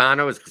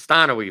 Castano. Is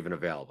Castano even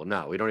available?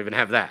 No, we don't even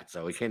have that.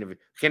 So we can't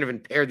even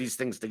pair these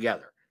things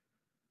together.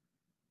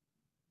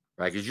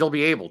 Right? Because you'll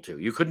be able to.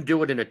 You couldn't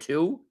do it in a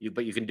 2,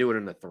 but you can do it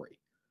in a 3.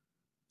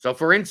 So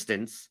for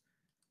instance,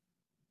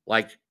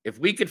 like if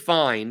we could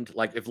find,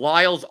 like if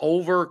Lyles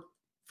over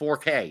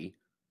 4K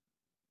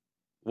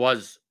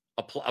was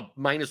a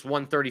minus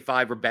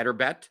 135 or better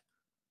bet,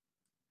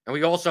 and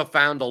we also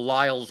found the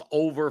Lyles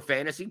over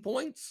fantasy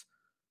points,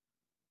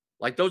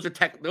 like those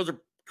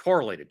are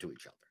correlated to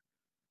each other.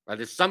 Right?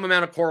 There's some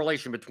amount of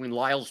correlation between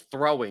Lyles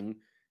throwing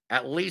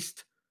at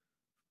least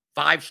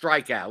 5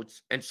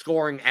 strikeouts and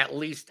scoring at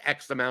least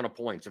X amount of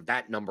points if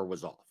that number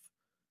was off.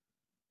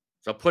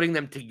 So putting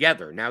them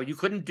together. Now, you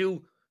couldn't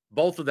do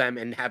both of them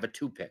and have a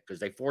 2-pick because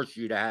they force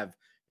you to have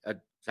it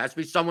has to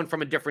be someone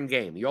from a different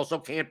game. You also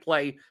can't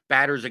play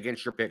batters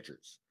against your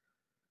pitchers.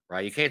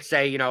 Right? You can't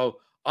say,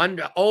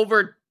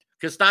 over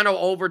Castano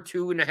over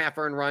 2.5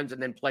 earned runs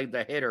and then play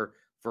the hitter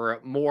for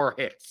more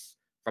hits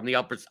from the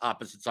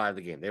opposite side of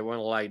the game. They won't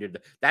allow you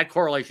to. That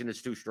correlation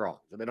is too strong,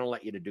 so they don't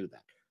let you to do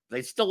that.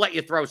 They still let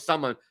you throw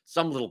some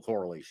little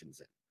correlations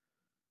in.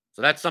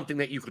 So that's something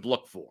that you could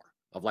look for.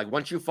 Of like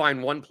once you find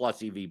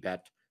 1+ EV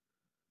bet,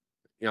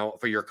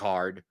 for your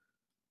card,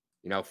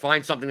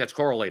 find something that's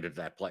correlated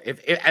to that play.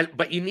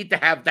 But you need to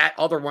have that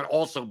other one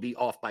also be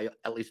off by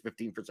at least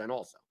 15%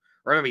 also.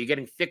 Remember, you're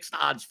getting fixed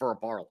odds for a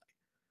parlay.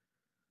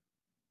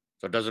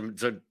 So it doesn't.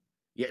 So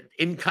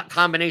in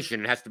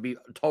combination, it has to be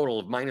a total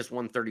of minus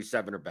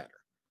 137 or better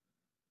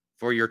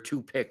for your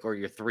 2-pick or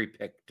your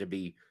 3-pick to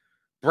be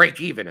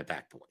break even at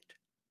that point.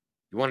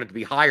 You want it to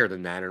be higher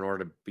than that in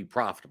order to be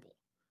profitable.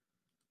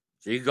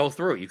 So you go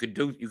through. You could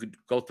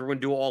go through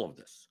and do all of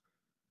this.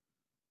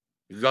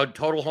 You go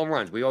total home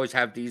runs. We always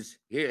have these.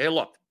 Here,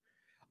 look.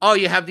 Oh,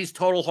 you have these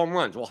total home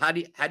runs. Well, how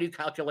do you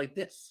calculate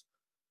this?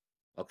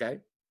 Okay.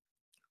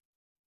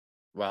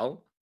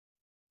 Well,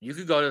 you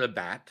could go to the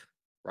bat,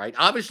 right?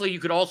 Obviously, you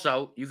could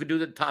do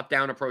the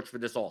top-down approach for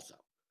this also.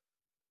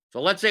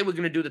 So let's say we're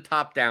going to do the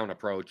top-down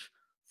approach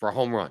for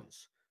home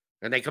runs.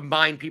 And they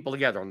combine people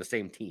together on the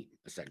same team,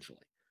 essentially.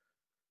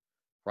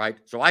 Right?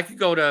 So I could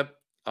go to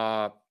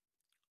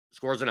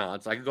Scores and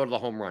Odds. I could go to the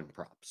home run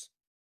props.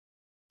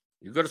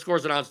 You go to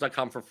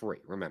scoresandodds.com for free.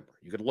 Remember,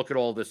 you could look at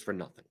all this for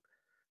nothing.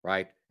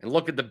 Right? And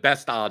look at the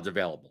best odds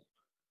available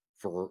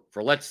for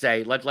let's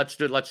say, let's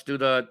do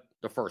the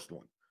first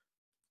one.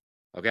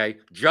 Okay?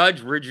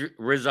 Judge,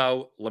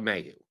 Rizzo,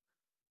 LeMahieu.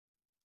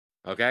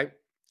 Okay?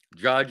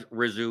 Judge,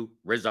 Rizzo,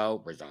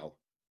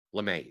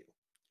 LeMahieu.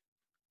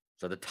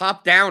 So the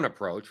top-down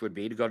approach would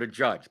be to go to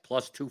Judge,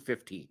 plus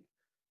 215.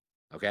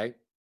 Okay?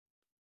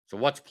 So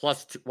what's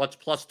plus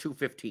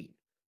 215?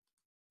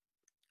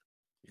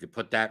 You could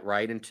put that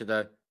right into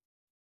the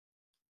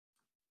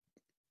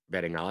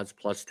betting odds,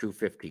 plus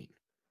 215.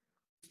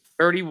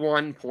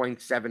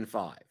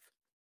 31.75.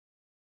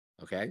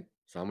 Okay,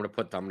 so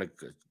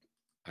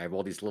I have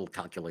all these little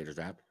calculators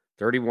app.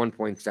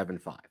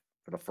 31.75 for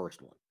the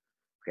first one.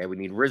 Okay, we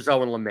need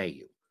Rizzo and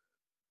LeMahieu.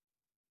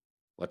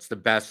 What's the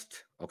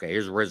best? Okay,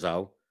 here's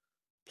Rizzo.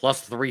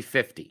 Plus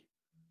 350.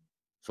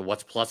 So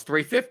what's plus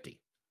 350?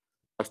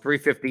 Plus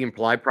 350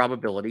 implied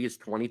probability is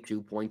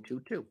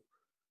 22.22. Put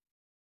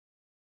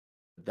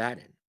that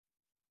in.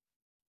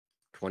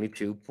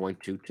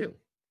 22.22.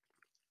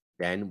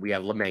 Then we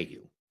have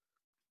LeMahieu.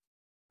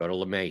 Go to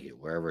LeMahieu,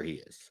 wherever he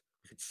is.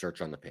 You could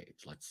search on the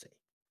page. Let's see.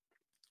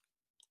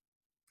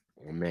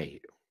 LeMahieu.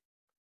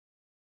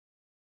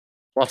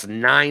 Plus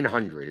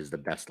 900 is the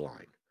best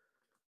line.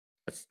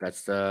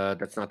 That's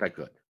not that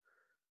good.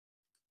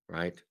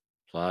 Right?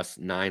 Plus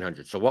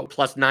 900. So what would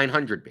plus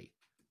 900 be?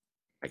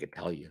 I could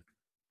tell you,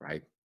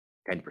 right?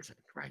 10%,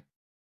 right?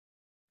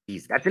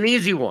 Easy. That's an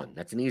easy one.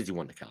 That's an easy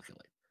one to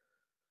calculate.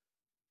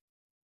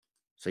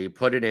 So you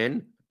put it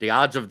in. The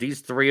odds of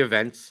these three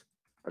events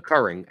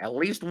occurring, at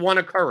least one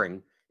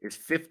occurring, is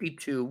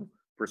 52%.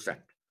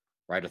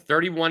 Right? A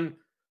 31,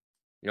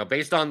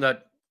 based on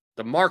the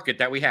market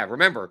that we have.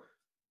 Remember,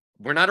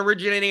 we're not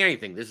originating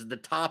anything. This is the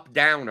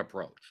top-down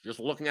approach. Just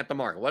looking at the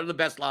market. What are the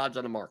best odds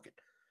on the market?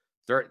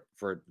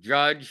 For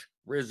Judge,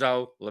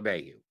 Rizzo,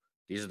 LeMahieu.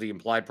 These are the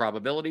implied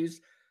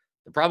probabilities.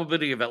 The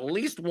probability of at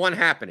least one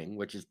happening,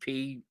 which is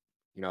P,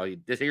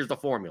 here's the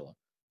formula,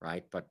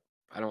 right? But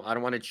I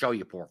don't want to show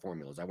you poor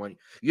formulas. I want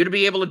you to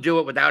be able to do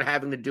it without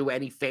having to do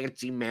any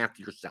fancy math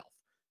yourself.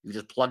 You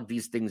just plug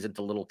these things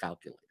into little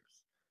calculators.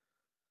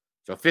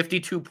 So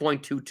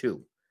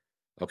 52.22,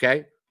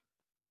 okay?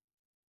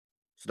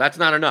 So that's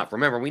not enough.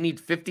 Remember, we need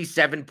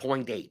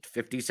 57.8,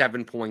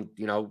 57 point,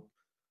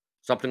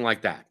 something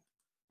like that,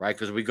 right?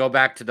 Because we go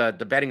back to the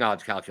betting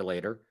odds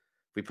calculator.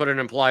 We put in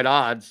implied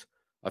odds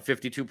of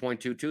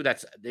 52.22.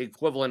 That's the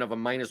equivalent of a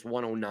minus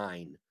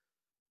 109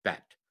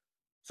 bet.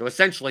 So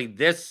essentially,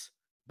 this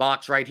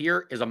box right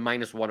here is a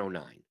minus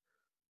 109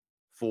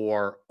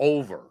 for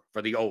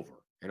the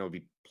over. And it would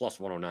be plus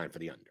 109 for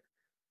the under,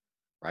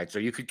 right? So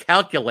you could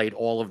calculate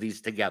all of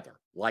these together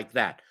like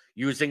that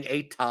using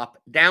a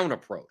top-down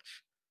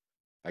approach.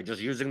 By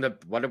just using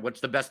what's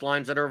the best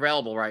lines that are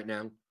available right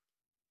now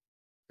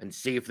and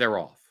see if they're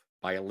off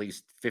by at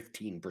least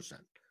 15%.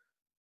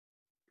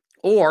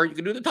 Or you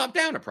can do the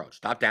top-down approach.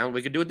 Top-down,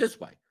 we could do it this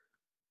way,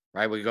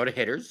 right? We go to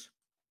hitters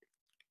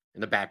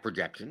and the bat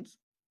projections.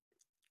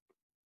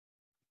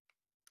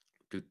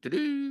 Go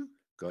to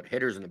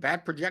hitters and the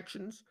bat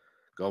projections.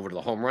 Go over to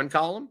the home run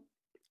column,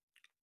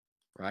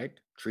 right?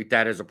 Treat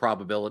that as a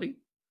probability,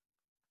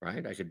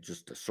 right? I could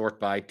just sort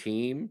by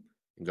team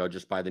and go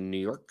just by the New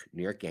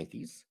York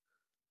Yankees,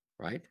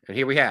 right? And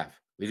here we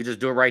could just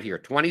do it right here.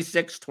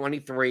 26,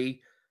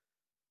 23,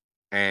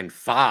 and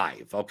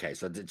 5. Okay,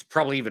 so it's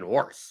probably even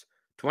worse.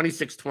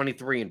 26,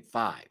 23, and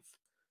 5.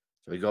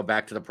 So we go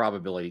back to the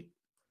probability.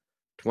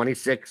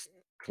 26,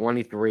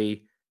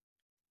 23,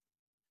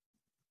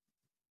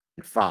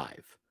 and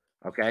 5.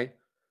 Okay?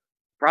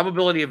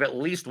 Probability of at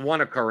least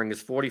one occurring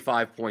is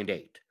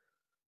 45.8.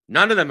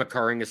 None of them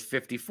occurring is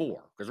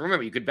 54. Because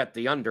remember, you could bet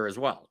the under as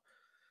well.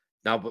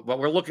 Now, but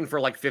we're looking for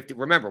like 50.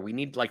 Remember, we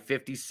need like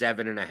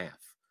 57.5.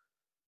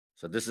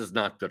 So this is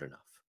not good enough,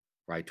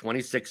 right?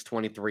 26,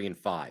 23, and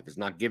 5 is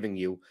not giving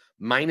you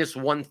minus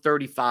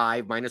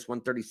 135, minus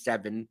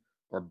 137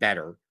 or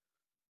better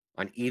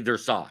on either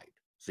side.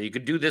 So you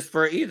could do this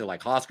for either,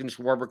 like Hoskins,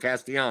 Schwarber,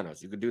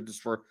 Castellanos. You could do this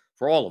for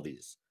all of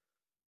these.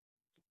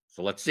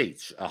 So let's see.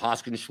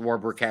 Hoskins,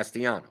 Schwarber,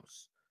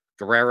 Castellanos.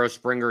 Guerrero,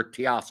 Springer,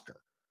 Teoscar.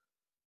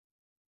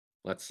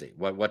 Let's see.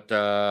 What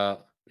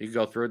you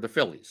go through the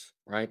Phillies,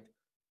 right?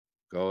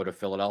 Go to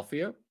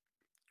Philadelphia.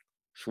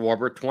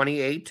 Schwarber,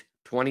 28,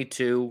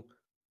 22,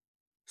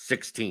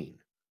 16.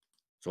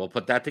 So we'll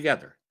put that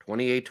together.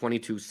 28,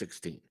 22,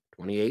 16.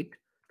 28,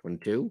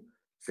 22,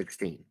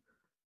 16.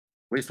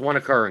 At least one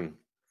occurring,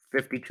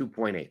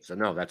 52.8. So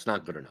no, that's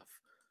not good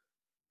enough,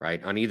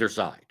 right? On either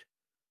side.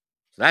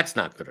 So that's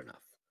not good enough.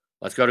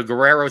 Let's go to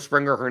Guerrero,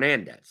 Springer,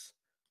 Hernandez.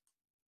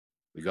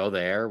 We go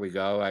there. We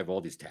go. I have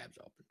all these tabs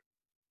open.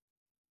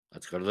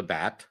 Let's go to the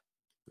bat.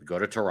 We go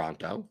to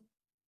Toronto.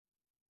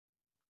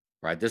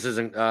 Right. This is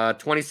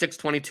 26,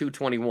 22,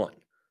 21.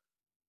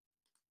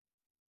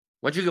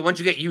 Once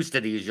you get used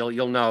to these,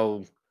 you'll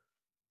know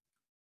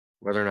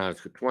whether or not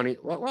it's 20.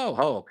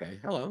 Whoa, okay.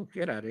 Hello.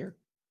 Get out of here.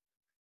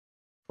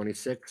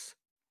 26,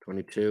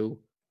 22,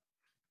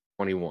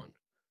 21.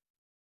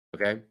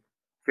 Okay.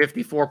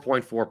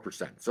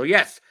 54.4%. So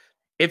yes,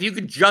 if you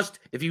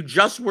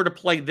just were to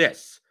play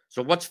this.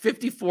 So what's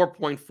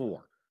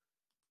 54.4?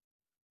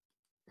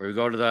 Where we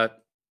go to the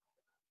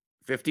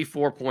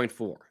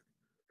 54.4.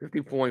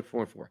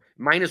 50.44.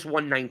 Minus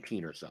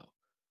 119 or so.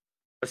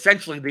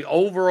 Essentially, the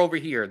over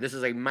here, this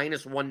is a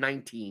minus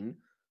 119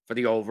 for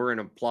the over and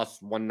a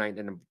plus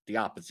 119 and the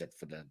opposite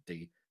for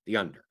the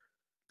under.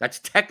 That's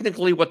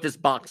technically what this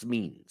box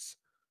means.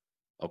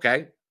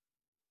 Okay?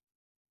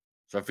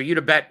 So for you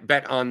to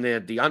bet on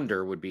the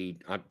under would be,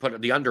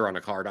 put the under on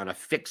a card on a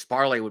fixed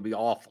parlay would be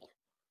awful.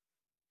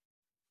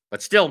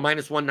 But still,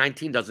 minus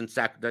 119 doesn't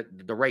sack,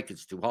 the rake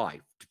is too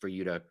high for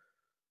you to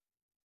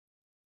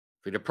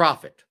for you to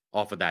profit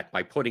off of that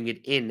by putting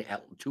it in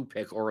at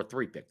 2-pick or a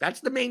 3-pick.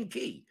 That's the main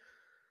key.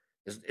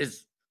 This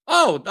is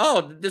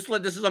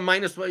a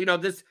minus.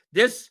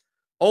 This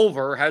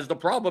over has the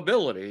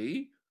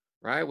probability,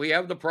 right? We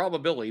have the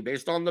probability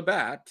based on the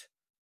bet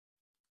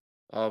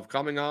of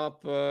coming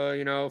up,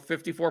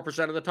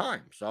 54% of the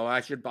time. So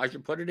I should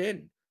put it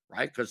in,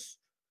 right? Because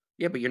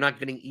but you're not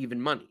getting even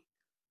money.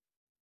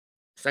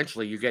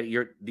 Essentially, you get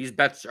these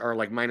bets are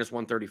like minus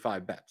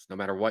 135 bets, no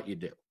matter what you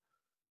do.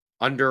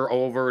 Under,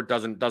 over,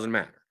 doesn't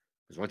matter.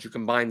 Because once you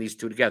combine these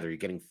two together, you're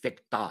getting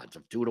fixed odds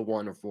of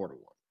 2-1 or 4-1.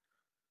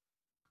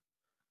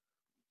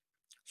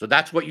 So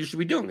that's what you should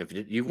be doing.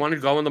 If you want to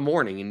go in the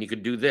morning and you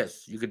could do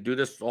this,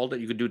 all day.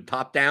 You could do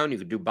top down, you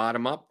could do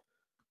bottom up.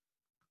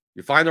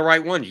 You find the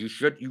right ones, you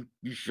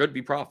should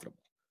be profitable.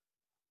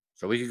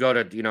 So we could go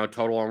to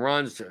total on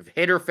runs,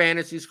 hitter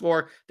fantasy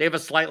score. They have a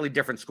slightly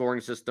different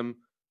scoring system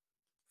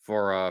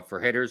for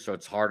hitters, so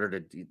it's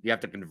harder you have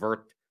to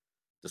convert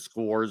the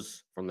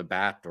scores from the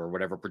bat or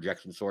whatever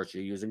projection source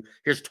you're using.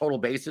 Here's total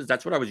bases.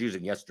 That's what I was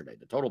using yesterday.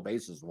 The total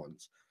bases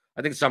ones.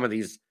 I think some of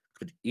these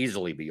could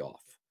easily be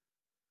off.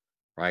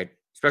 Right?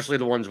 Especially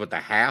the ones with the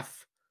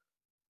half.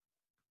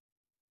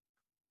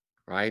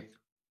 Right?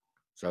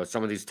 So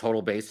some of these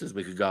total bases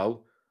we could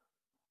go.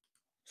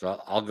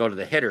 So I'll go to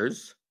the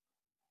hitters.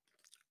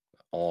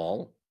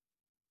 All.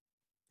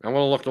 I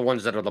want to look at the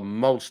ones that are the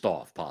most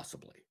off,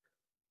 possibly.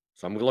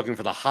 So I'm looking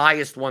for the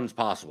highest ones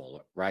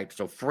possible, right?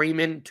 So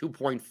Freeman,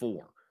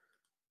 2.4.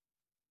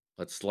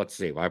 Let's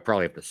see. Well, I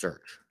probably have to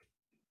search.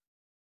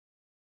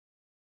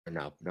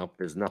 Nope,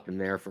 there's nothing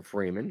there for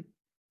Freeman.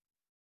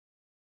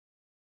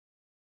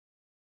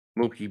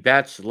 Mookie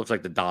Betts, it looks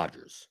like the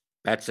Dodgers.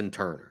 Betts and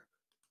Turner.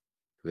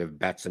 Do we have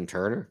Betts and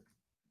Turner?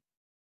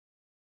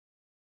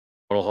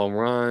 Total home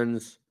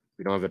runs.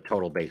 We don't have the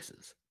total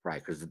bases,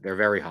 right? Because they're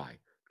very high.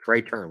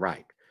 Trey Turner,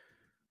 right.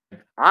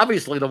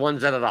 Obviously, the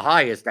ones that are the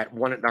highest are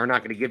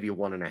not going to give you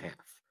 1.5.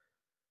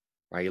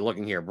 Right? You're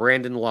looking here.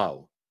 Brandon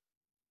Lowe.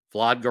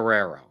 Vlad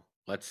Guerrero.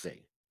 Let's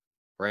see.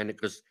 Brandon,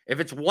 because if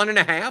it's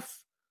 1.5,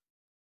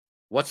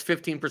 what's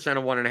 15%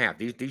 of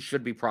 1.5? These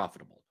should be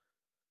profitable.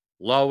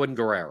 Lowe and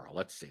Guerrero.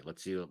 Let's see.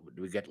 Do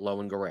we get Lowe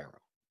and Guerrero?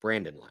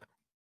 Brandon Lowe.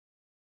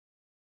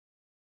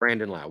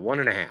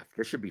 1.5.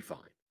 This should be fine.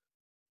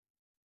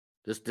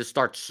 This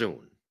starts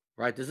soon,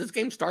 right? Does this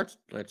game start?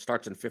 It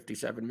starts in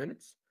 57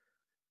 minutes.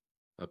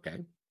 Okay.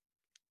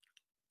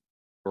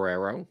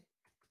 Guerrero.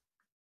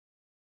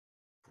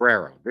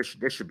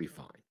 This should be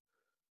fine.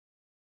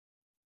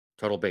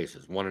 Total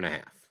bases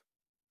 1.5.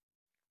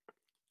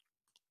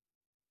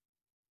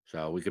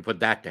 So we could put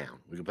that down.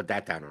 We could put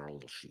that down on our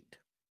little sheet.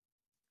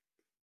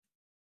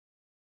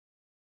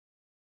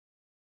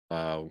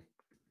 Don't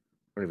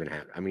even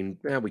have. I mean,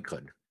 we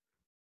could.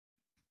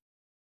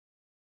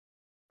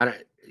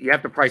 You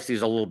have to price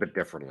these a little bit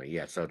differently.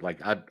 Yeah. So like,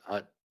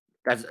 that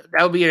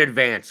would be an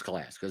advanced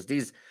class because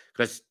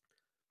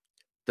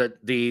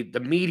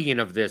the median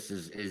of this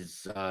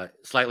is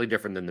slightly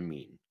different than the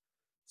mean.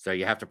 So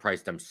you have to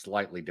price them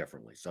slightly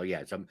differently. So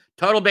yeah, some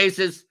total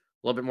bases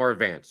a little bit more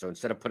advanced. So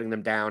instead of putting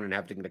them down and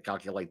having to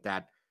calculate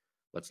that,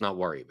 let's not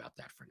worry about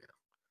that for now.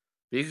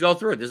 But you can go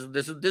through it.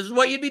 This is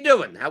what you'd be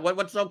doing.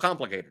 What's so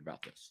complicated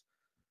about this?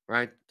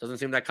 Right? Doesn't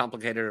seem that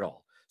complicated at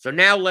all. So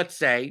now let's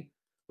say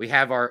we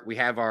have our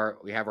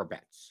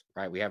bets,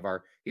 right? We have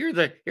here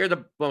are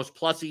the most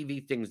plus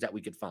EV things that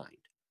we could find.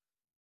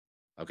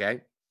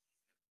 Okay.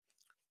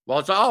 Well,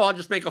 it's I'll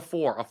just make a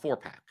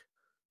 4-pack.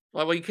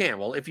 Well, you can.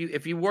 Well, if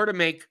you were to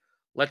make,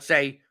 let's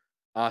say,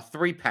 a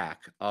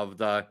 3-pack of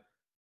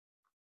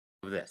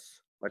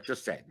this, let's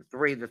just say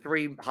the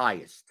three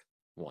highest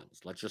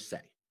ones. Let's just say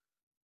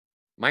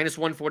minus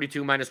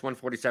 142, minus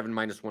 147,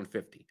 minus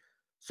 150.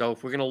 So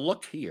if we're going to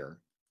look here,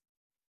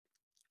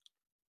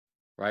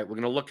 right? We're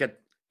going to look at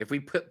if we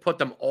put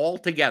them all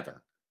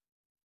together.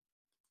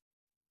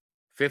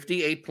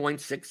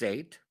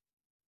 58.68.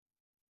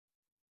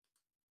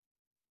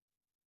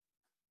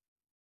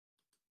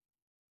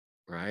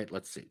 Right?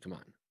 Let's see. Come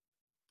on.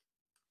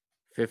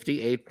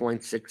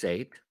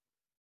 58.68.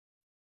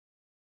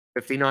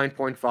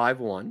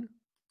 59.51.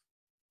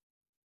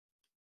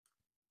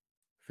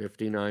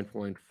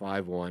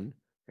 59.51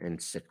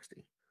 and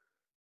 60.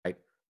 Right?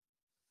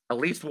 At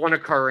least one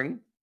occurring.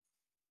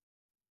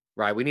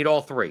 Right? We need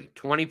all three.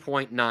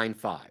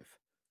 20.95.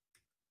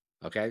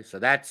 Okay? So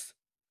that's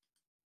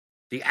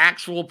the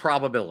actual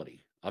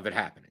probability of it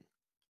happening.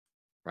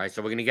 Right?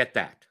 So we're going to get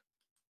that.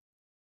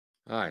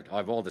 All right, I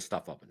have all this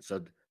stuff open.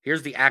 So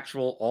here's the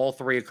actual all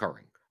three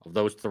occurring of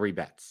those 3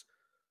 bets.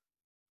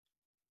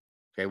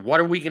 Okay, what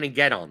are we going to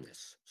get on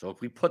this? So if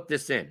we put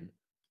this in,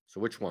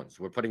 so which ones?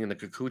 We're putting in the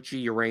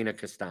Kikuchi, Urena,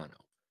 Castano.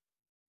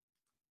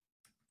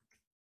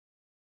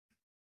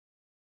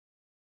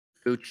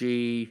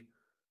 Kikuchi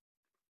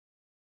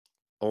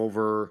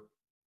over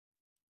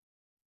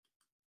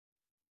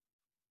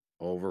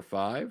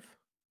 5.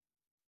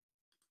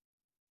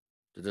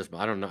 Did this?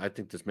 I don't know. I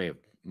think this may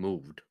have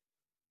moved.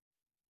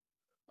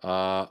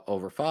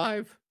 Over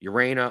 5.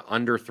 Urena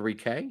under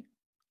 3K.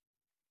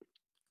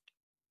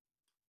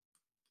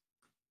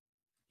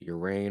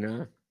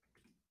 Urena.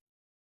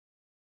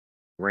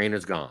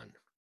 Urena's gone.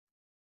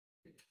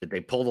 Did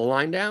they pull the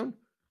line down?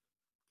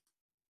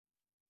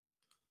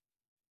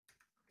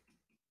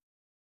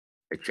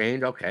 It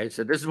changed? Okay,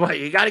 so this is what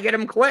you got to get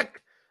him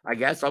quick, I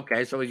guess.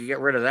 Okay, so we can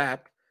get rid of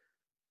that.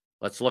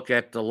 Let's look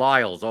at the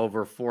Lyles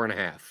over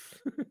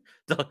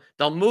 4.5.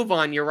 They'll move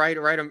on you right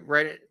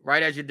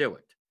as you do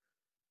it.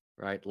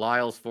 Right,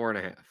 Lyles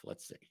 4.5.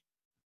 Let's see.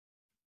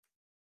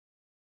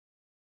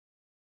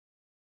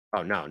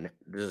 Oh no,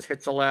 there's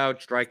hits allowed,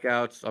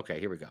 strikeouts. Okay,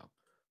 here we go.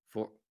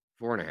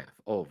 4.5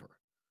 over.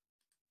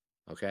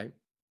 Okay.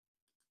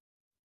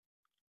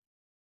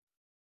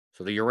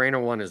 So the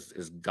Urena one is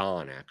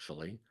gone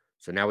actually.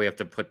 So now we have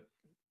to put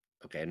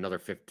another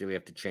 50. We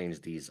have to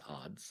change these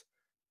odds.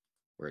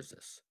 Where is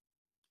this?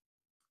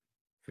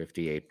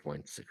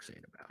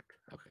 58.68 about.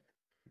 Okay.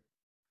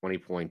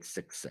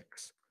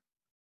 20.66.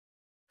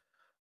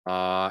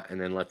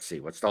 And then let's see.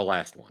 What's the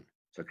last one?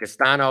 So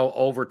Castano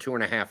over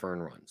 2.5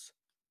 earned runs.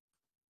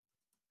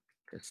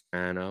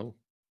 Castano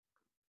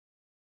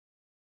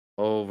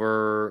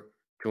over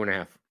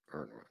 2.5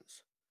 earned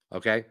runs.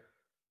 Okay.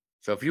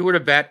 So if you were to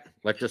bet,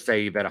 let's just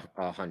say you bet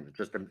 100,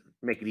 just to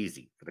make it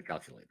easy for the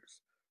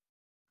calculators.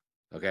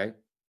 Okay.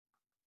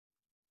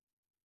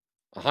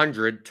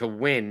 100 to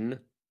win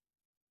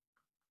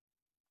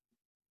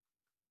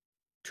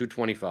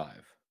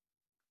 225.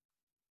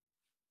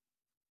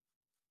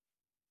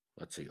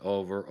 Let's see.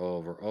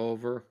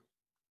 Over.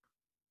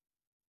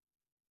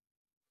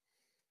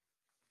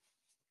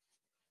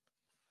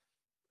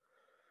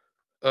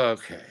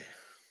 Okay.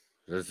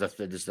 This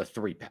is a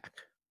 3-pack.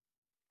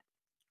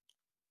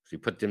 So you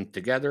put them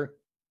together.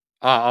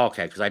 Oh,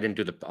 okay. Because I didn't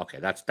do the. Okay,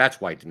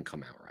 that's why it didn't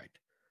come out right.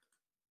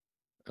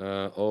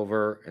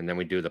 Over, and then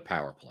we do the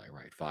power play,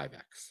 right?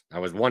 5x. I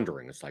was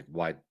wondering. It's like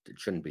why it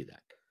shouldn't be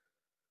that.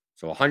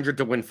 So 100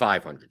 to win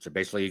 500. So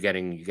basically, you're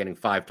getting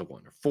 5 to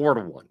 1 or 4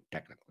 to 1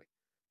 technically.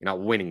 You're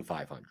not winning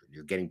 500.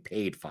 You're getting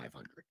paid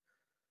 500.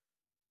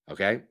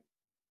 Okay.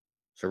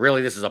 So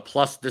really, this is a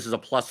plus. This is a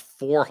plus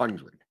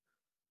 400.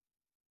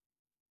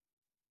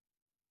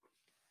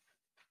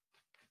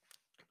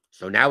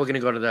 So now we're going to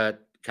go to the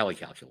Kelly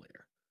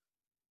calculator.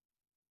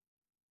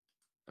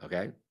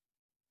 Okay.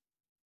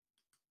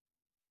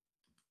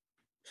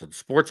 So the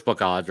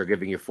sportsbook odds are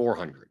giving you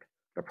 400.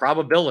 The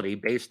probability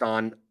based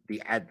on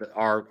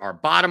our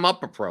bottom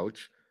up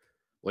approach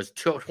was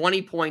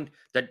 20 point.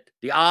 That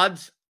the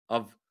odds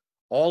of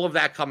all of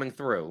that coming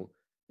through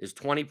is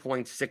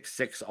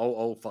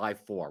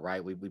 20.660054.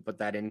 Right. We put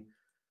that in.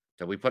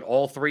 So we put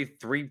all three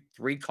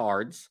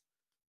cards.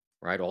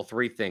 Right. All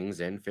three things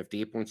in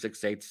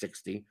 58.68,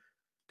 60.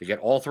 To get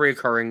all three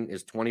occurring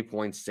is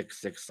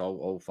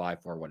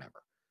 20.660054,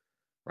 whatever.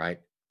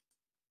 Right.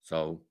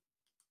 So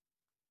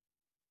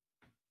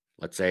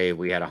let's say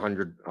we had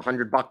 $100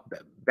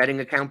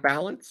 betting account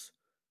balance,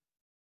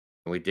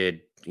 and we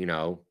did,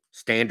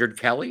 standard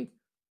Kelly,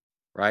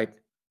 right?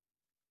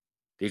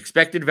 The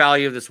expected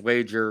value of this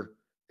wager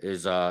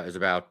is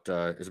about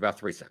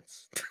 3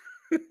 cents,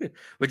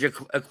 which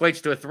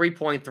equates to a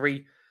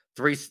 3.33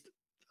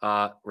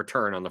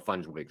 return on the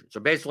funds wager. So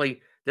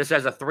basically, this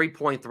has a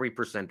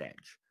 3.3%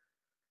 edge.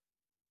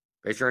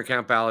 Base earned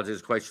account balance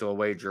equates to a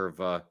wager of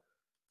about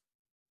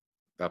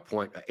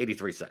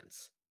 0.83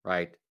 cents,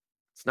 right?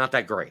 It's not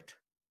that great.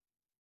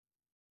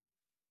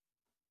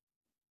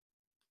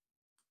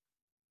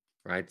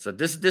 Right? So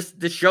this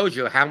shows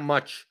you how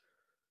much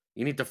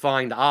you need to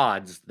find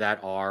odds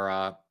that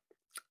are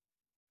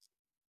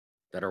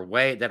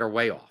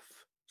way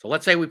off. So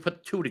let's say we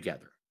put two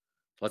together.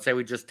 Let's say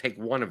we just take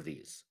one of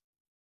these.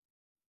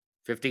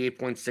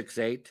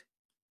 58.68,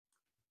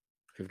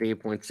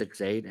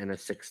 58.68, and a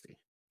 60.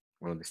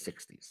 One of the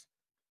 60s.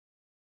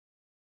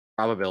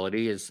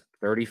 Probability is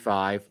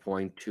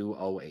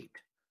 35.208.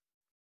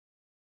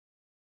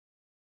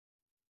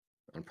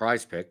 On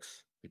Prize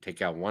Picks, we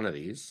take out one of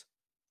these.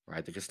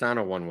 Right, the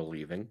Castano one we're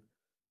leaving.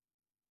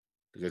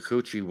 The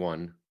Kikuchi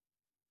one,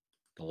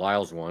 the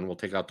Lyles one, we'll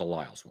take out the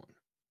Lyles one.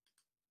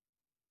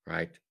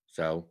 Right,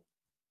 so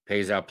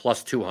pays out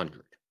plus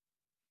 200.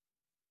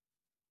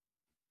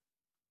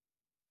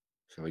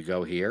 So we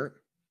go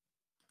here,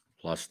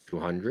 plus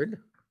 200.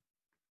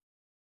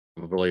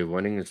 Probability of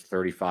winning is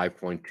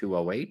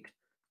 35.208.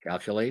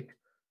 Calculate.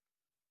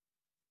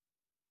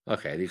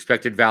 Okay, the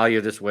expected value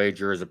of this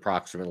wager is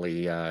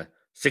approximately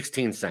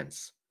 16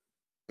 cents.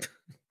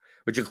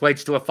 Which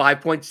equates to a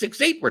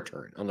 5.68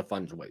 return on the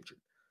funds wager.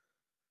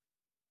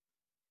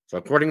 So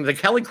according to the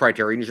Kelly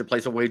criterion, you should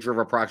place a wager of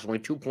approximately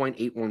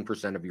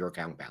 2.81% of your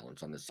account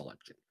balance on this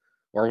selection,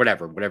 or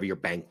whatever your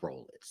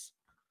bankroll is.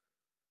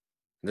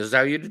 This is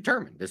how you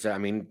determine this. I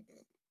mean,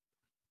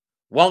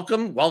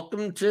 welcome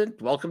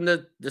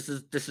to this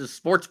is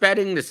sports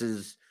betting. This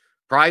is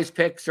Prize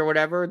Picks or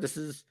whatever. This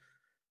is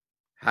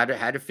how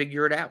to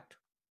figure it out.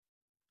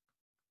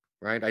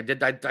 Right,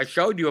 I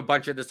showed you a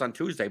bunch of this on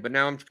Tuesday, but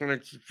now I'm just going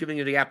to giving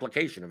you the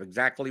application of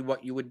exactly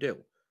what you would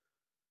do.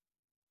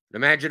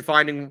 Imagine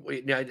finding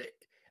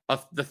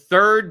the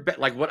third bet.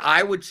 Like what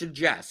I would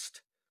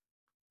suggest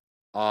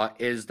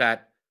is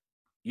that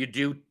you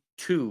do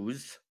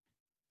twos,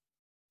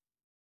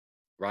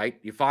 right?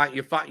 You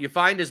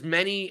find as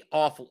many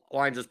off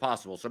lines as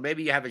possible. So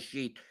maybe you have a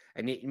sheet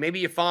and maybe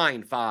you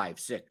find 5,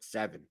 6,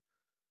 7, and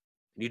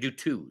you do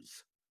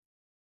twos.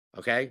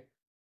 Okay.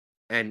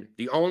 And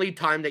the only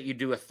time that you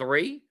do a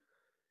 3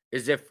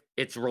 is if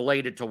it's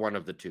related to one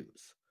of the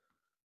twos,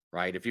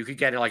 right? If you could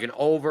get like an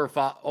over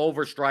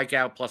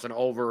strikeout plus an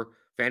over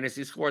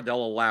fantasy score,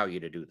 they'll allow you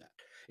to do that.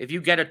 If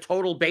you get a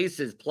total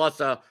bases plus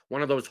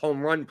one of those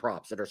home run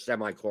props that are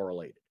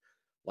semi-correlated,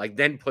 like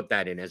then put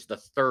that in as the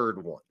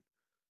third one,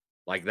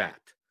 like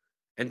that.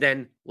 And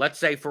then let's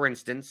say, for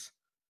instance,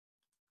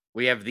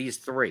 we have these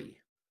 3.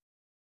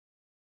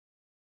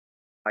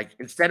 Like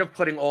instead of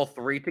putting all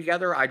 3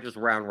 together, I just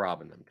round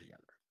robin them together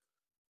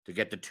to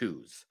get the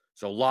twos.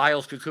 So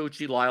Lyles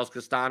Kikuchi, Lyles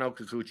Castano,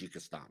 Kikuchi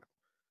Castano.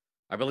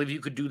 I believe you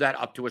could do that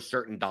up to a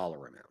certain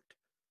dollar amount.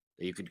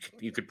 You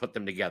could put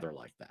them together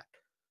like that.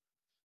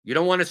 You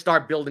don't want to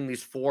start building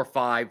these 4,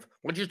 5.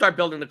 Once you start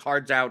building the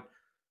cards out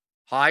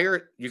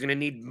higher, you're going to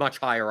need much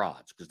higher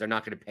odds because they're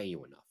not going to pay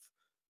you enough.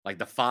 Like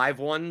the 5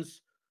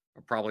 ones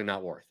are probably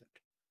not worth it.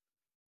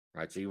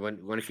 Right? So you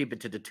want to keep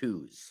it to the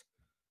 2s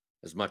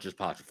as much as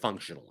possible,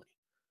 functionally.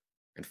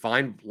 And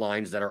find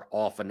lines that are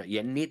off. And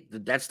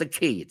that's the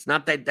key. It's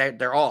not that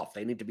they're off.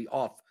 They need to be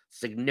off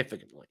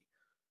significantly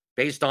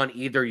based on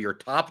either your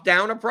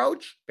top-down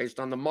approach, based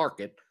on the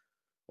market,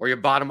 or your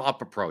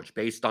bottom-up approach,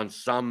 based on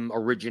some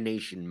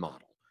origination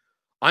model.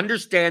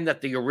 Understand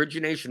that the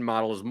origination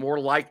model is more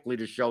likely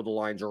to show the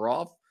lines are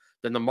off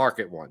than the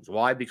market ones.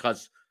 Why?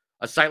 Because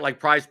a site like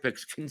Prize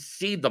Picks can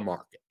see the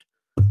market,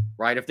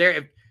 right?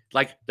 If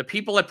like the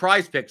people at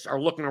Prize Picks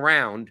are looking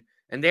around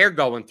and they're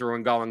going through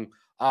and going,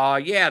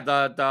 yeah,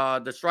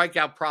 the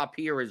strikeout prop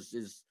here is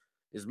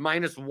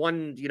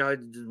 -1,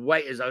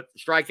 is a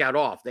strikeout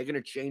off. They're going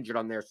to change it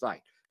on their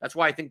site. That's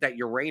why I think that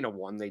Urena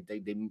one, they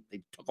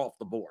took off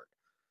the board.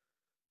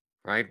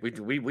 Right?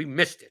 We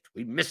missed it.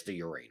 We missed the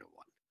Urena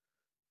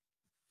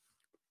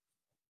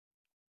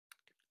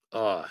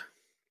one.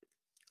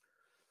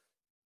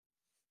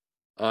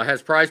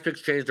 Has Prize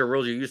Picks changed their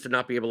rules? You used to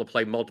not be able to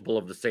play multiple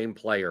of the same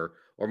player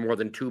or more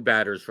than 2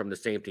 batters from the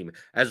same team.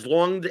 As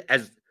long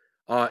as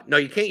no,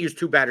 you can't use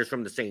 2 batters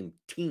from the same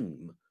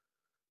team,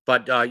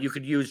 but you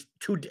could use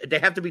 2. They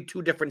have to be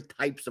 2 different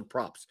types of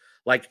props.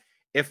 Like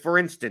if, for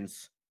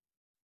instance,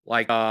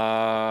 like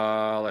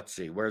let's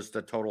see, where's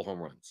the total home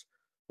runs?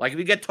 Like if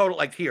you get total,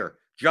 like here,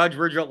 Judge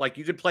Rizzo, like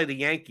you could play the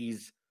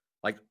Yankees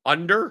like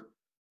under,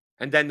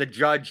 and then the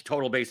Judge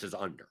total bases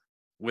under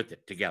with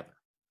it together.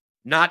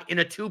 Not in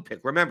a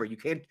 2-pick. Remember, you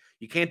can't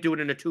do it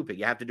in a 2-pick.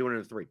 You have to do it in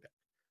a 3-pick.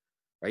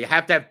 Right? You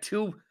have to have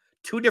two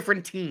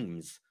different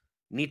teams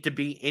need to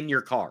be in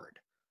your card.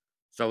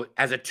 So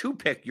as a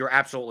 2-pick, you're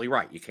absolutely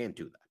right. You can't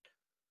do that.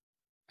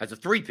 As a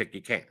 3-pick,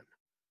 you can.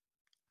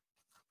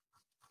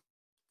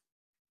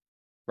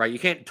 Right? You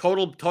can't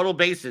total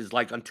bases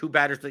like on 2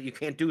 batters that you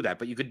can't do that,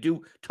 but you could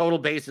do total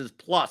bases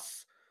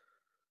plus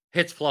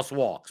hits plus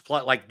walks.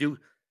 Plus,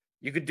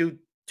 you could do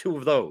 2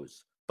 of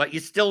those, but you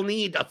still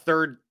need a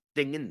third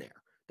thing in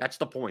there. That's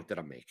the point that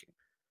I'm making.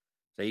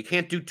 So you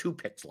can't do 2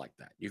 picks like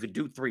that. You could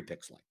do 3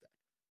 picks like that.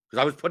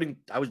 Because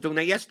I was doing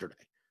that yesterday.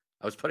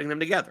 I was putting them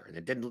together, and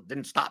it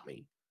didn't stop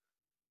me.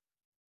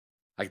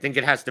 I think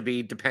it has to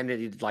be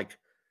dependent, like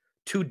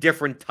 2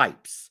 different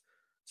types.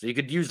 So you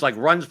could use like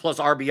runs plus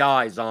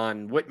RBIs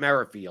on Whit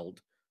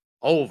Merrifield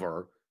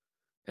over,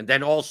 and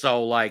then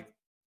also like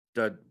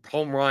the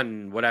home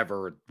run,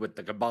 whatever, with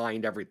the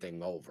combined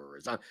everything over.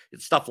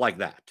 It's stuff like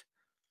that.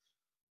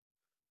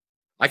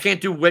 I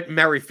can't do Whit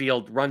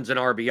Merrifield runs and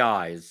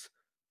RBIs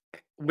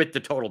with the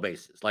total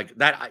bases. Like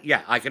that,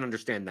 yeah, I can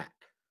understand that.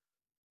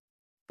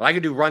 But I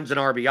could do runs and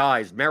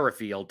RBIs,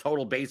 Merrifield,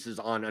 total bases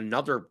on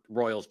another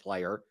Royals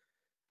player.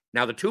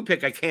 Now, the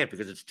 2-pick, I can't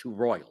because it's 2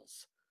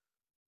 Royals.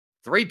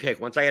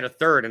 3-pick, once I had a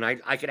third, and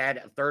I could add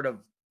a third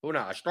of, a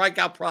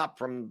strikeout prop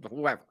from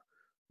whoever,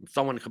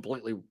 someone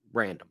completely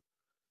random.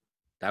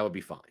 That would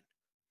be fine.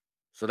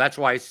 So that's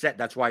why I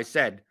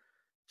said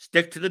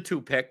stick to the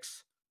 2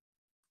 picks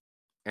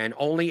and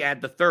only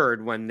add the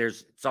third when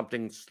there's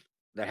something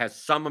that has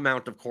some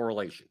amount of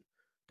correlation.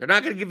 They're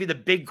not going to give you the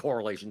big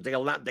correlations.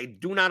 They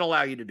do not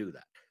allow you to do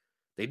that.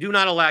 They do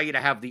not allow you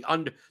to have the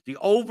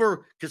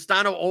over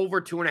Castano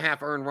over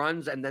 2.5 earned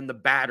runs and then the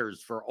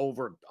batters for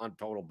over on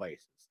total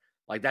bases.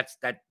 Like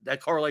that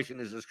correlation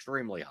is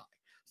extremely high.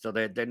 So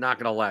they're not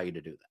going to allow you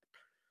to do that.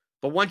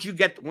 But once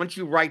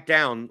you write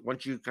down,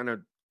 once you kind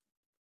of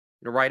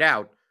write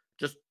out,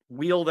 just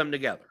wheel them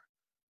together.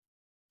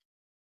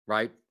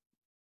 Right?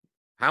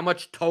 How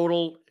much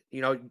total,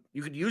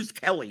 you could use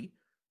Kelly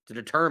to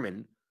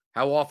determine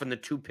how often the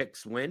 2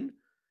 picks win,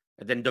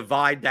 and then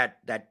divide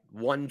that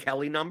 1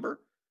 Kelly number,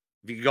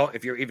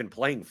 if you're even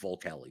playing full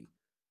Kelly,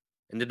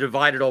 and to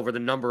divide it over the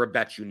number of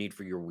bets you need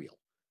for your wheel.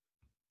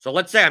 So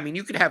let's say,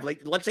 you could have,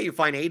 let's say you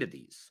find 8 of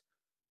these.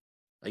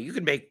 Like you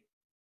could make,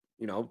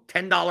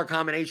 $10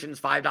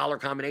 combinations, $5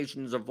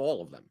 combinations of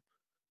all of them.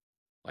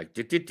 Like,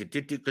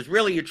 because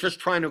really you're just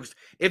trying to,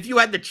 if you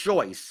had the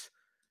choice,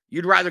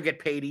 You'd rather get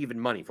paid even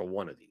money for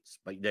one of these,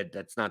 but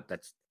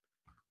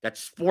that's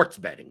sports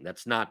betting.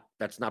 That's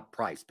not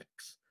Prize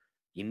Picks.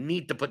 You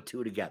need to put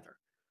two together.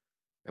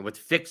 And with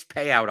fixed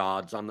payout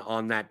odds on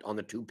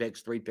the 2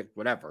 picks, 3 picks,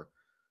 whatever,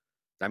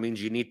 that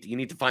means you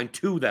need to find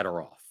two that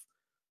are off.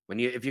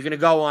 If you're going to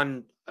go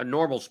on a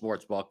normal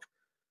sports book,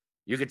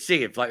 you could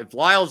see if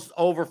Lyle's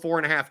over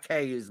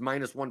 4.5K is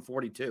minus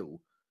 142,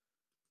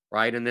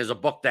 right? And there's a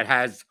book that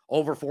has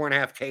over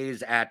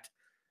 4.5Ks at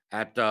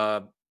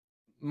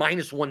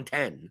minus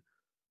 110.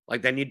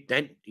 Like then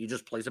you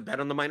just place a bet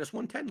on the minus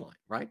 110 line,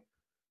 right?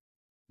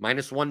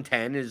 Minus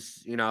 110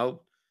 is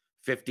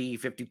 50,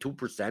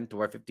 52%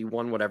 or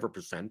 51 whatever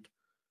percent.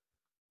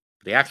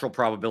 The actual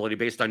probability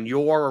based on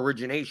your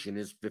origination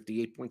is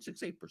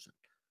 58.68%.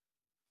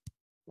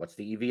 What's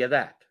the EV of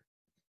that?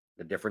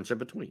 The difference in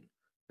between.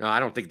 No, I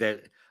don't think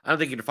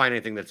you can find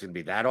anything that's going to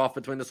be that off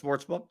between the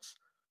sports books.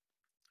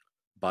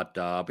 But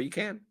you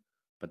can.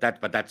 But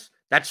that's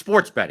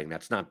sports betting.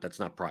 That's not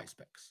Prize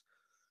Picks.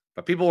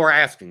 But people were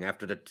asking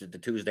after the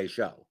Tuesday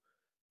show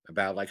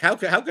about like how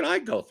can I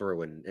go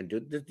through and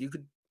do this? You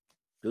could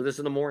do this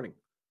in the morning.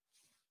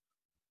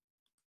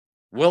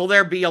 Will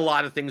there be a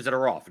lot of things that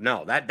are off?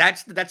 No,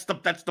 that's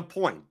the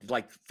point.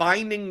 Like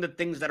finding the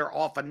things that are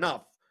off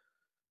enough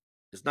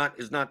is not.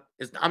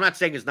 I'm not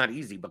saying it's not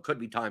easy, but could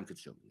be time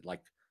consuming.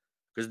 Like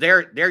because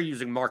they're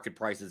using market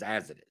prices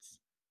as it is.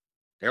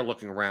 They're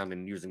looking around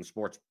and using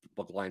sports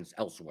book lines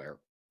elsewhere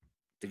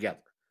together.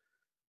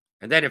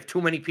 And then if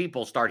too many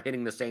people start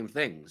hitting the same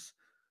things,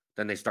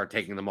 then they start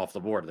taking them off the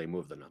board. They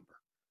move the number.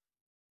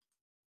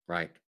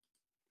 Right?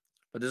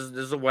 But this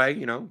is a way,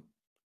 you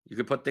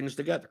could put things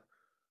together.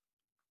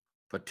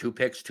 Put 2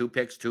 picks, 2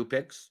 picks, 2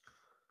 picks.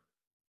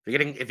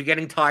 If you're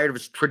getting tired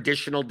of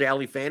traditional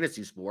daily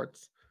fantasy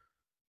sports,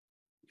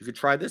 you could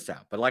try this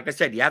out. But like I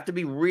said, you have to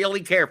be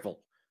really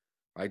careful.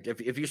 Right?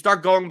 If you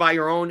start going by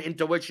your own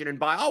intuition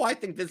and I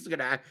think this is going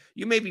to happen,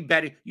 you may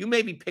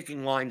be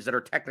picking lines that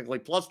are technically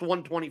plus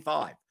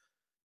 125.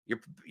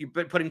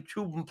 You're putting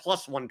 2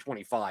 plus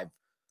 125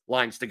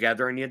 lines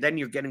together, and then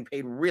you're getting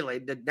paid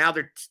really. Now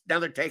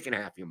they're taking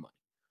half your money.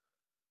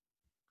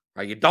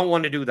 Right? You don't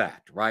want to do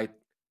that, right?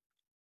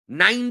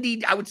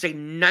 I would say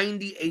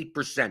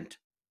 98%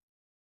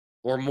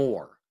 or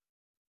more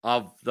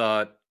of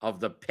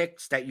the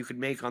picks that you could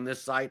make on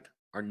this site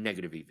are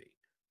negative EV.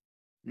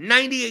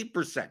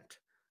 98%.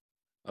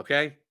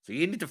 Okay? So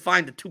you need to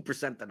find the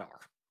 2% that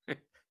are.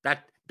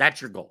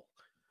 That's your goal.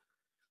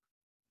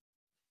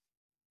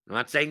 I'm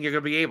not saying you're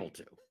going to be able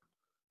to,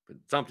 but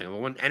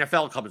something. When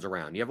NFL comes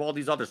around, you have all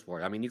these other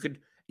sports. I mean, you could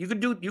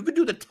do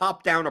the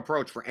top-down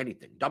approach for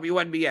anything.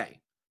 WNBA.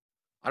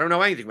 I don't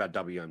know anything about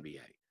WNBA.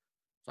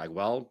 It's like,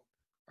 well,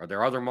 are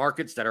there other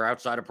markets that are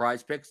outside of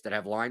Prize Picks that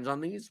have lines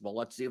on these? Well,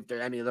 let's see if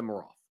any of them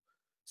are off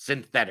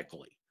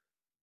synthetically,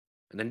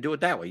 and then do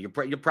it that way. You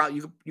could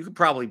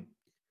probably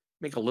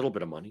make a little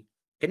bit of money.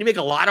 Can you make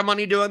a lot of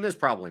money doing this?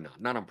 Probably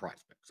not. Not on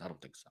Prize Picks. I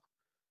don't think so.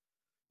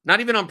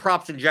 Not even on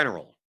props in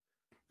general.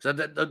 So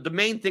the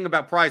main thing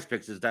about Prize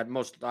Picks is that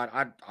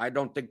I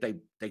don't think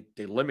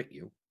they limit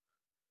you.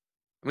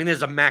 I mean,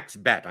 there's a max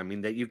bet. I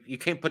mean, that you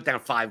can't put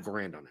down $5,000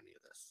 on any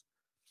of this.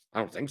 I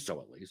don't think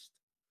so, at least.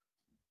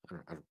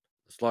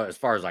 As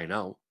far as I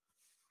know.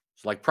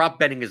 It's like prop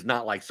betting is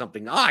not like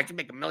something, I can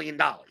make $1 million.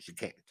 You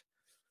can't.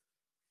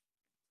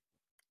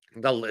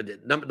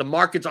 The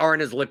markets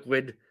aren't as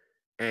liquid.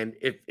 And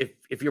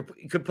if you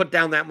could put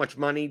down that much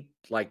money,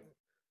 like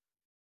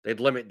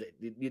they'd limit,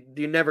 you're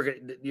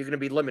going to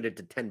be limited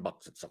to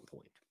 $10 at some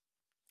point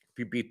if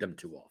you beat them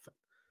too often.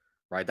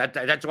 Right?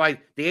 That's why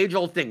the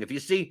age-old thing, if you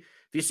see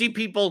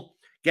people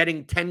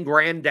getting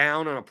 $10,000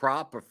 down on a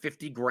prop or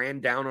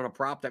 $50,000 down on a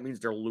prop, that means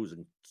they're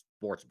losing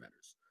sports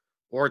bettors,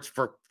 or it's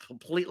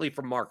completely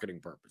for marketing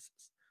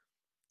purposes.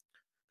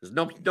 There's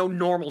no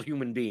normal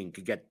human being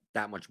could get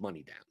that much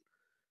money down.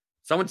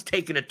 Someone's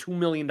taking a $2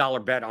 million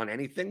bet on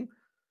anything,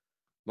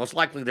 most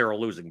likely they're a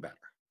losing bettor,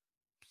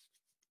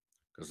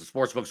 because the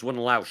sports books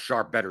wouldn't allow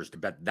sharp bettors to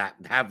bet that,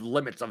 have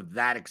limits of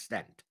that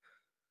extent.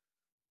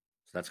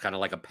 So that's kind of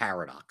like a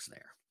paradox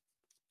there.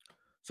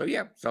 So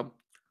yeah, so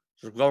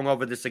just going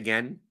over this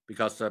again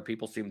because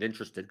people seemed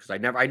interested, because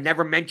I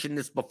never mentioned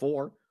this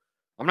before.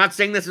 I'm not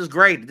saying this is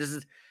great. This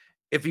is,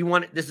 if you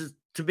want, this is,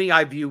 to me,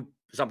 I view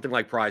something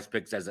like Prize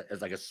Picks as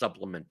like a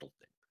supplemental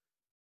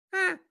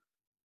thing.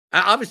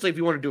 Obviously, if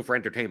you want to do it for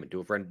entertainment,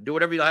 do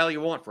whatever the hell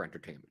you want for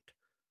entertainment.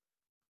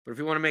 But if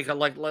you want to make a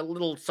like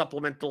little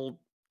supplemental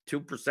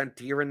 2%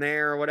 here and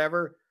there or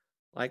whatever,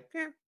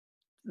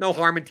 no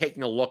harm in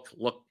taking a look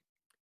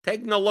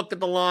at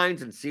the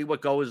lines and see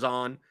what goes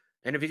on.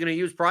 And if you're going to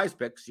use Prize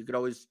Picks, you could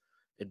always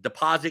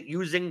deposit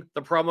using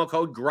the promo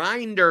code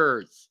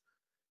Grinders.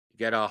 You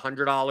get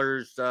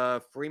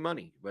 $100 free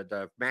money with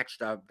a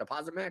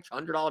deposit match,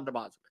 $100 deposit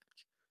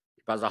match.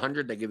 Deposit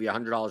 100, they give you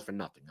 $100 for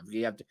nothing.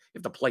 You have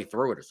to play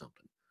through it or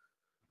something.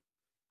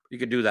 You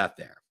could do that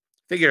there.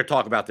 Figure to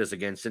talk about this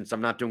again, since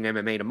I'm not doing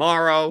MMA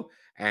tomorrow,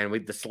 and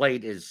the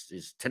slate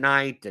is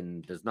tonight,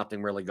 and there's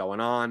nothing really going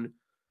on.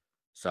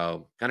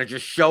 So kind of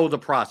just show the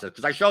process.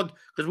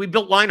 Because we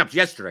built lineups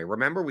yesterday.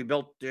 Remember, we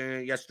built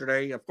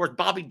yesterday. Of course,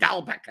 Bobby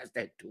Dalbec has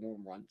to hit 2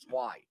 home runs.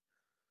 Why?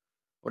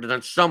 Would have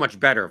done so much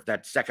better if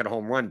that second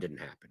home run didn't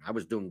happen. I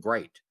was doing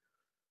great.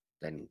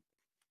 Then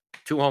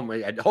 2 home.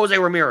 Jose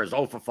Ramirez,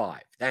 0 for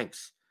 5.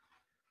 Thanks.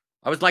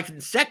 I was like in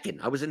second.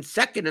 I was in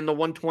second in the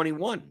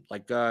 121.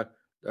 Like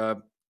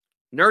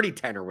Nerdy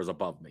Tenor was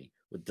above me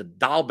with the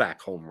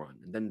Dalbec home run.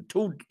 And then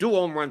two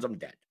home runs, I'm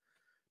dead.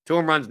 2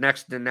 home runs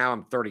next, and now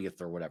I'm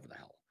 30th or whatever the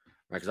hell.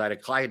 Right? Because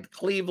I had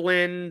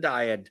Cleveland.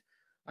 I had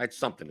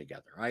something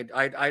together. I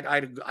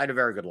had a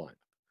very good lineup.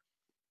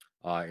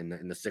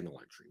 In the single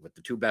entry with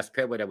the 2 best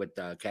pit with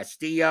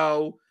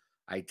Castillo.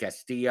 I had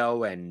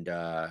Castillo and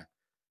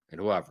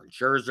whoever,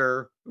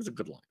 Scherzer. It was a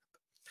good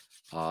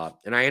lineup.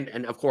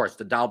 And of course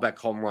the Dalbec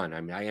home run.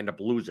 I mean, I end up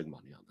losing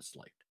money on the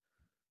slate.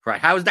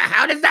 Right? How does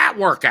that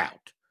work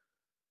out?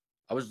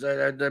 I was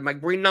my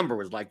green number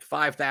was like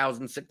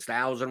 5,000,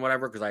 6,000,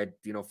 whatever, because I had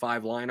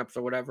 5 lineups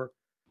or whatever.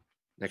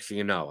 Next thing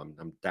you know,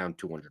 I'm down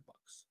 $200.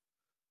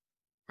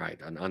 Right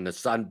on the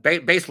sun,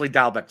 basically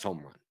Dalbec's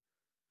home run.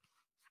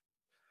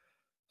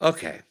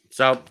 Okay,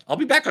 so I'll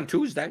be back on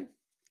Tuesday.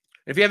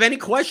 If you have any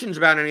questions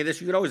about any of this,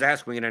 you could always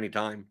ask me at any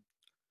time,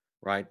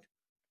 right?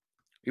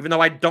 Even though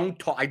I don't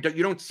talk,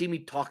 you don't see me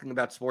talking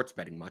about sports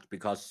betting much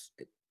because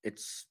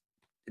it's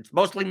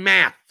mostly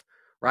math,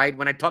 right?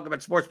 When I talk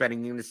about sports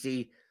betting, you're going to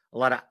see a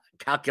lot of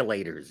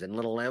calculators and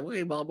little,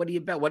 well, what do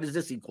you bet? What does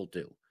this equal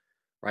to,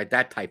 right?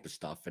 That type of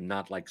stuff, and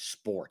not like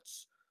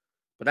sports.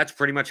 But that's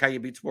pretty much how you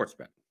beat sports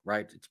betting,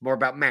 right? It's more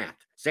about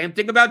math. Same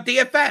thing about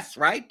DFS,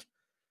 right?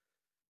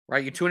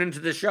 Right, you tune into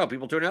this show.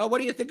 People tune in. Oh, what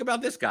do you think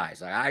about this guy?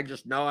 So I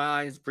just know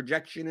his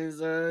projection is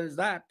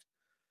that.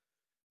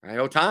 Right,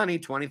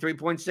 Ohtani,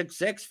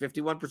 23.66,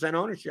 51%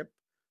 ownership.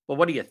 Well,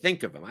 what do you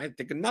think of him? I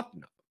think of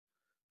nothing of him.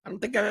 I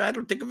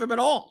don't think of him at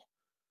all.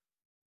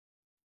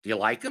 Do you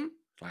like him?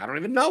 I don't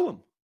even know him.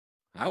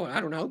 I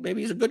don't know.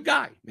 Maybe he's a good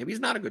guy. Maybe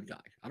he's not a good guy.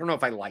 I don't know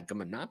if I like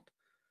him or not.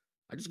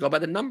 I just go by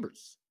the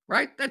numbers,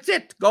 right? That's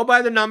it. Go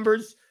by the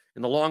numbers.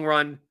 In the long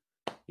run,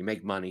 you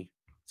make money.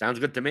 Sounds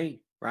good to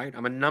me. Right?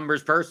 I'm a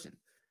numbers person.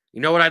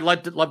 You know what I'd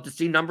love to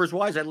see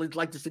numbers-wise? I'd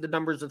like to see the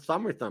numbers of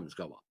thumb thumbs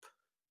go up.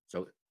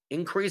 So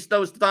increase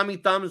those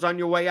thumbs on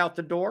your way out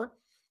the door.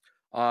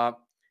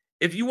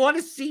 If you want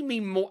to see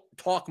me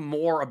talk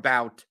more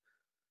about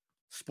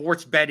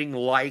sports betting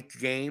like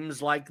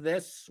games like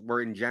this,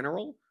 or in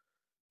general,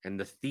 and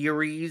the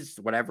theories,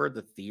 whatever,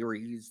 the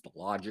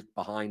logic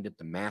behind it,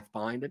 the math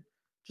behind it,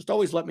 just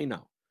always let me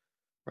know.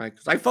 Right?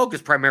 Because I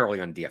focus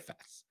primarily on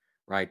DFS.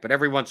 Right, but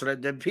every once in a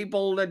while,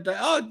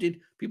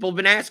 people have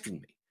been asking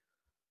me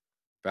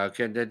about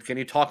can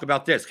you talk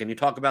about this? Can you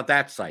talk about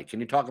that site? Can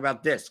you talk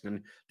about this?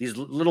 And these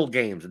little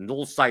games and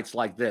little sites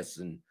like this,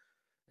 and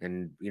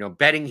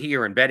betting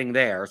here and betting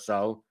there.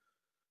 So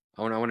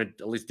I want to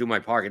at least do my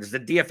part. It's the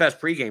DFS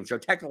pregame show.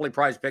 Technically,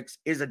 Prize Picks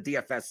is a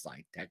DFS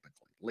site,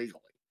 technically,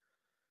 legally,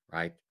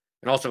 right?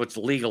 And also, it's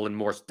legal in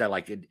more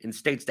in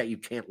states that you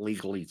can't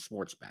legally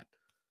sports bet.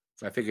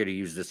 So I figured to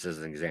use this as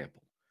an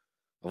example.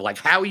 Of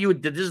like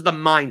this is the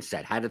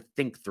mindset, how to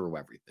think through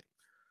everything,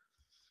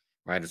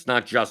 right? It's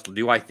not just,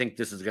 do I think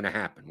this is going to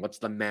happen? What's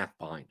the math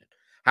behind it?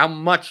 How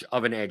much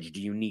of an edge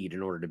do you need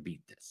in order to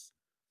beat this?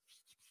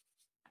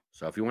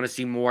 So if you want to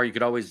see more, you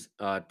could always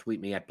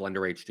tweet me at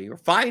BlenderHD or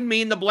find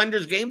me in the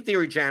Blenders Game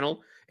Theory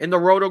channel in the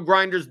Roto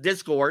Grinders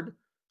Discord.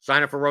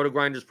 Sign up for Roto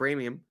Grinders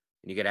Premium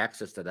and you get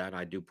access to that.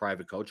 I do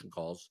private coaching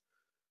calls,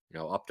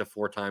 up to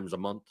 4 times a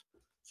month.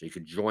 So you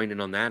could join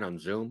in on that on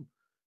Zoom.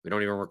 We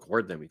don't even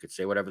record them. You could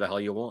say whatever the hell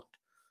you want.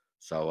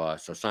 So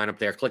sign up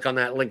there. Click on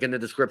that link in the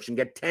description.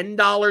 Get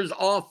 $10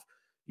 off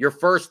your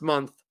first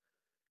month.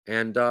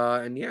 And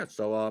yeah,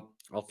 so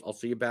I'll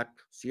see you back.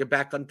 See you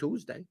back on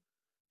Tuesday,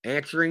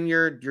 answering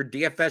your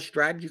DFS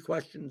strategy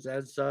questions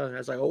as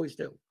I always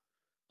do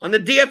on the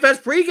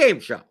DFS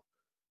pregame show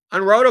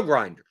on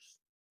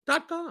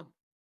RotoGrinders.com.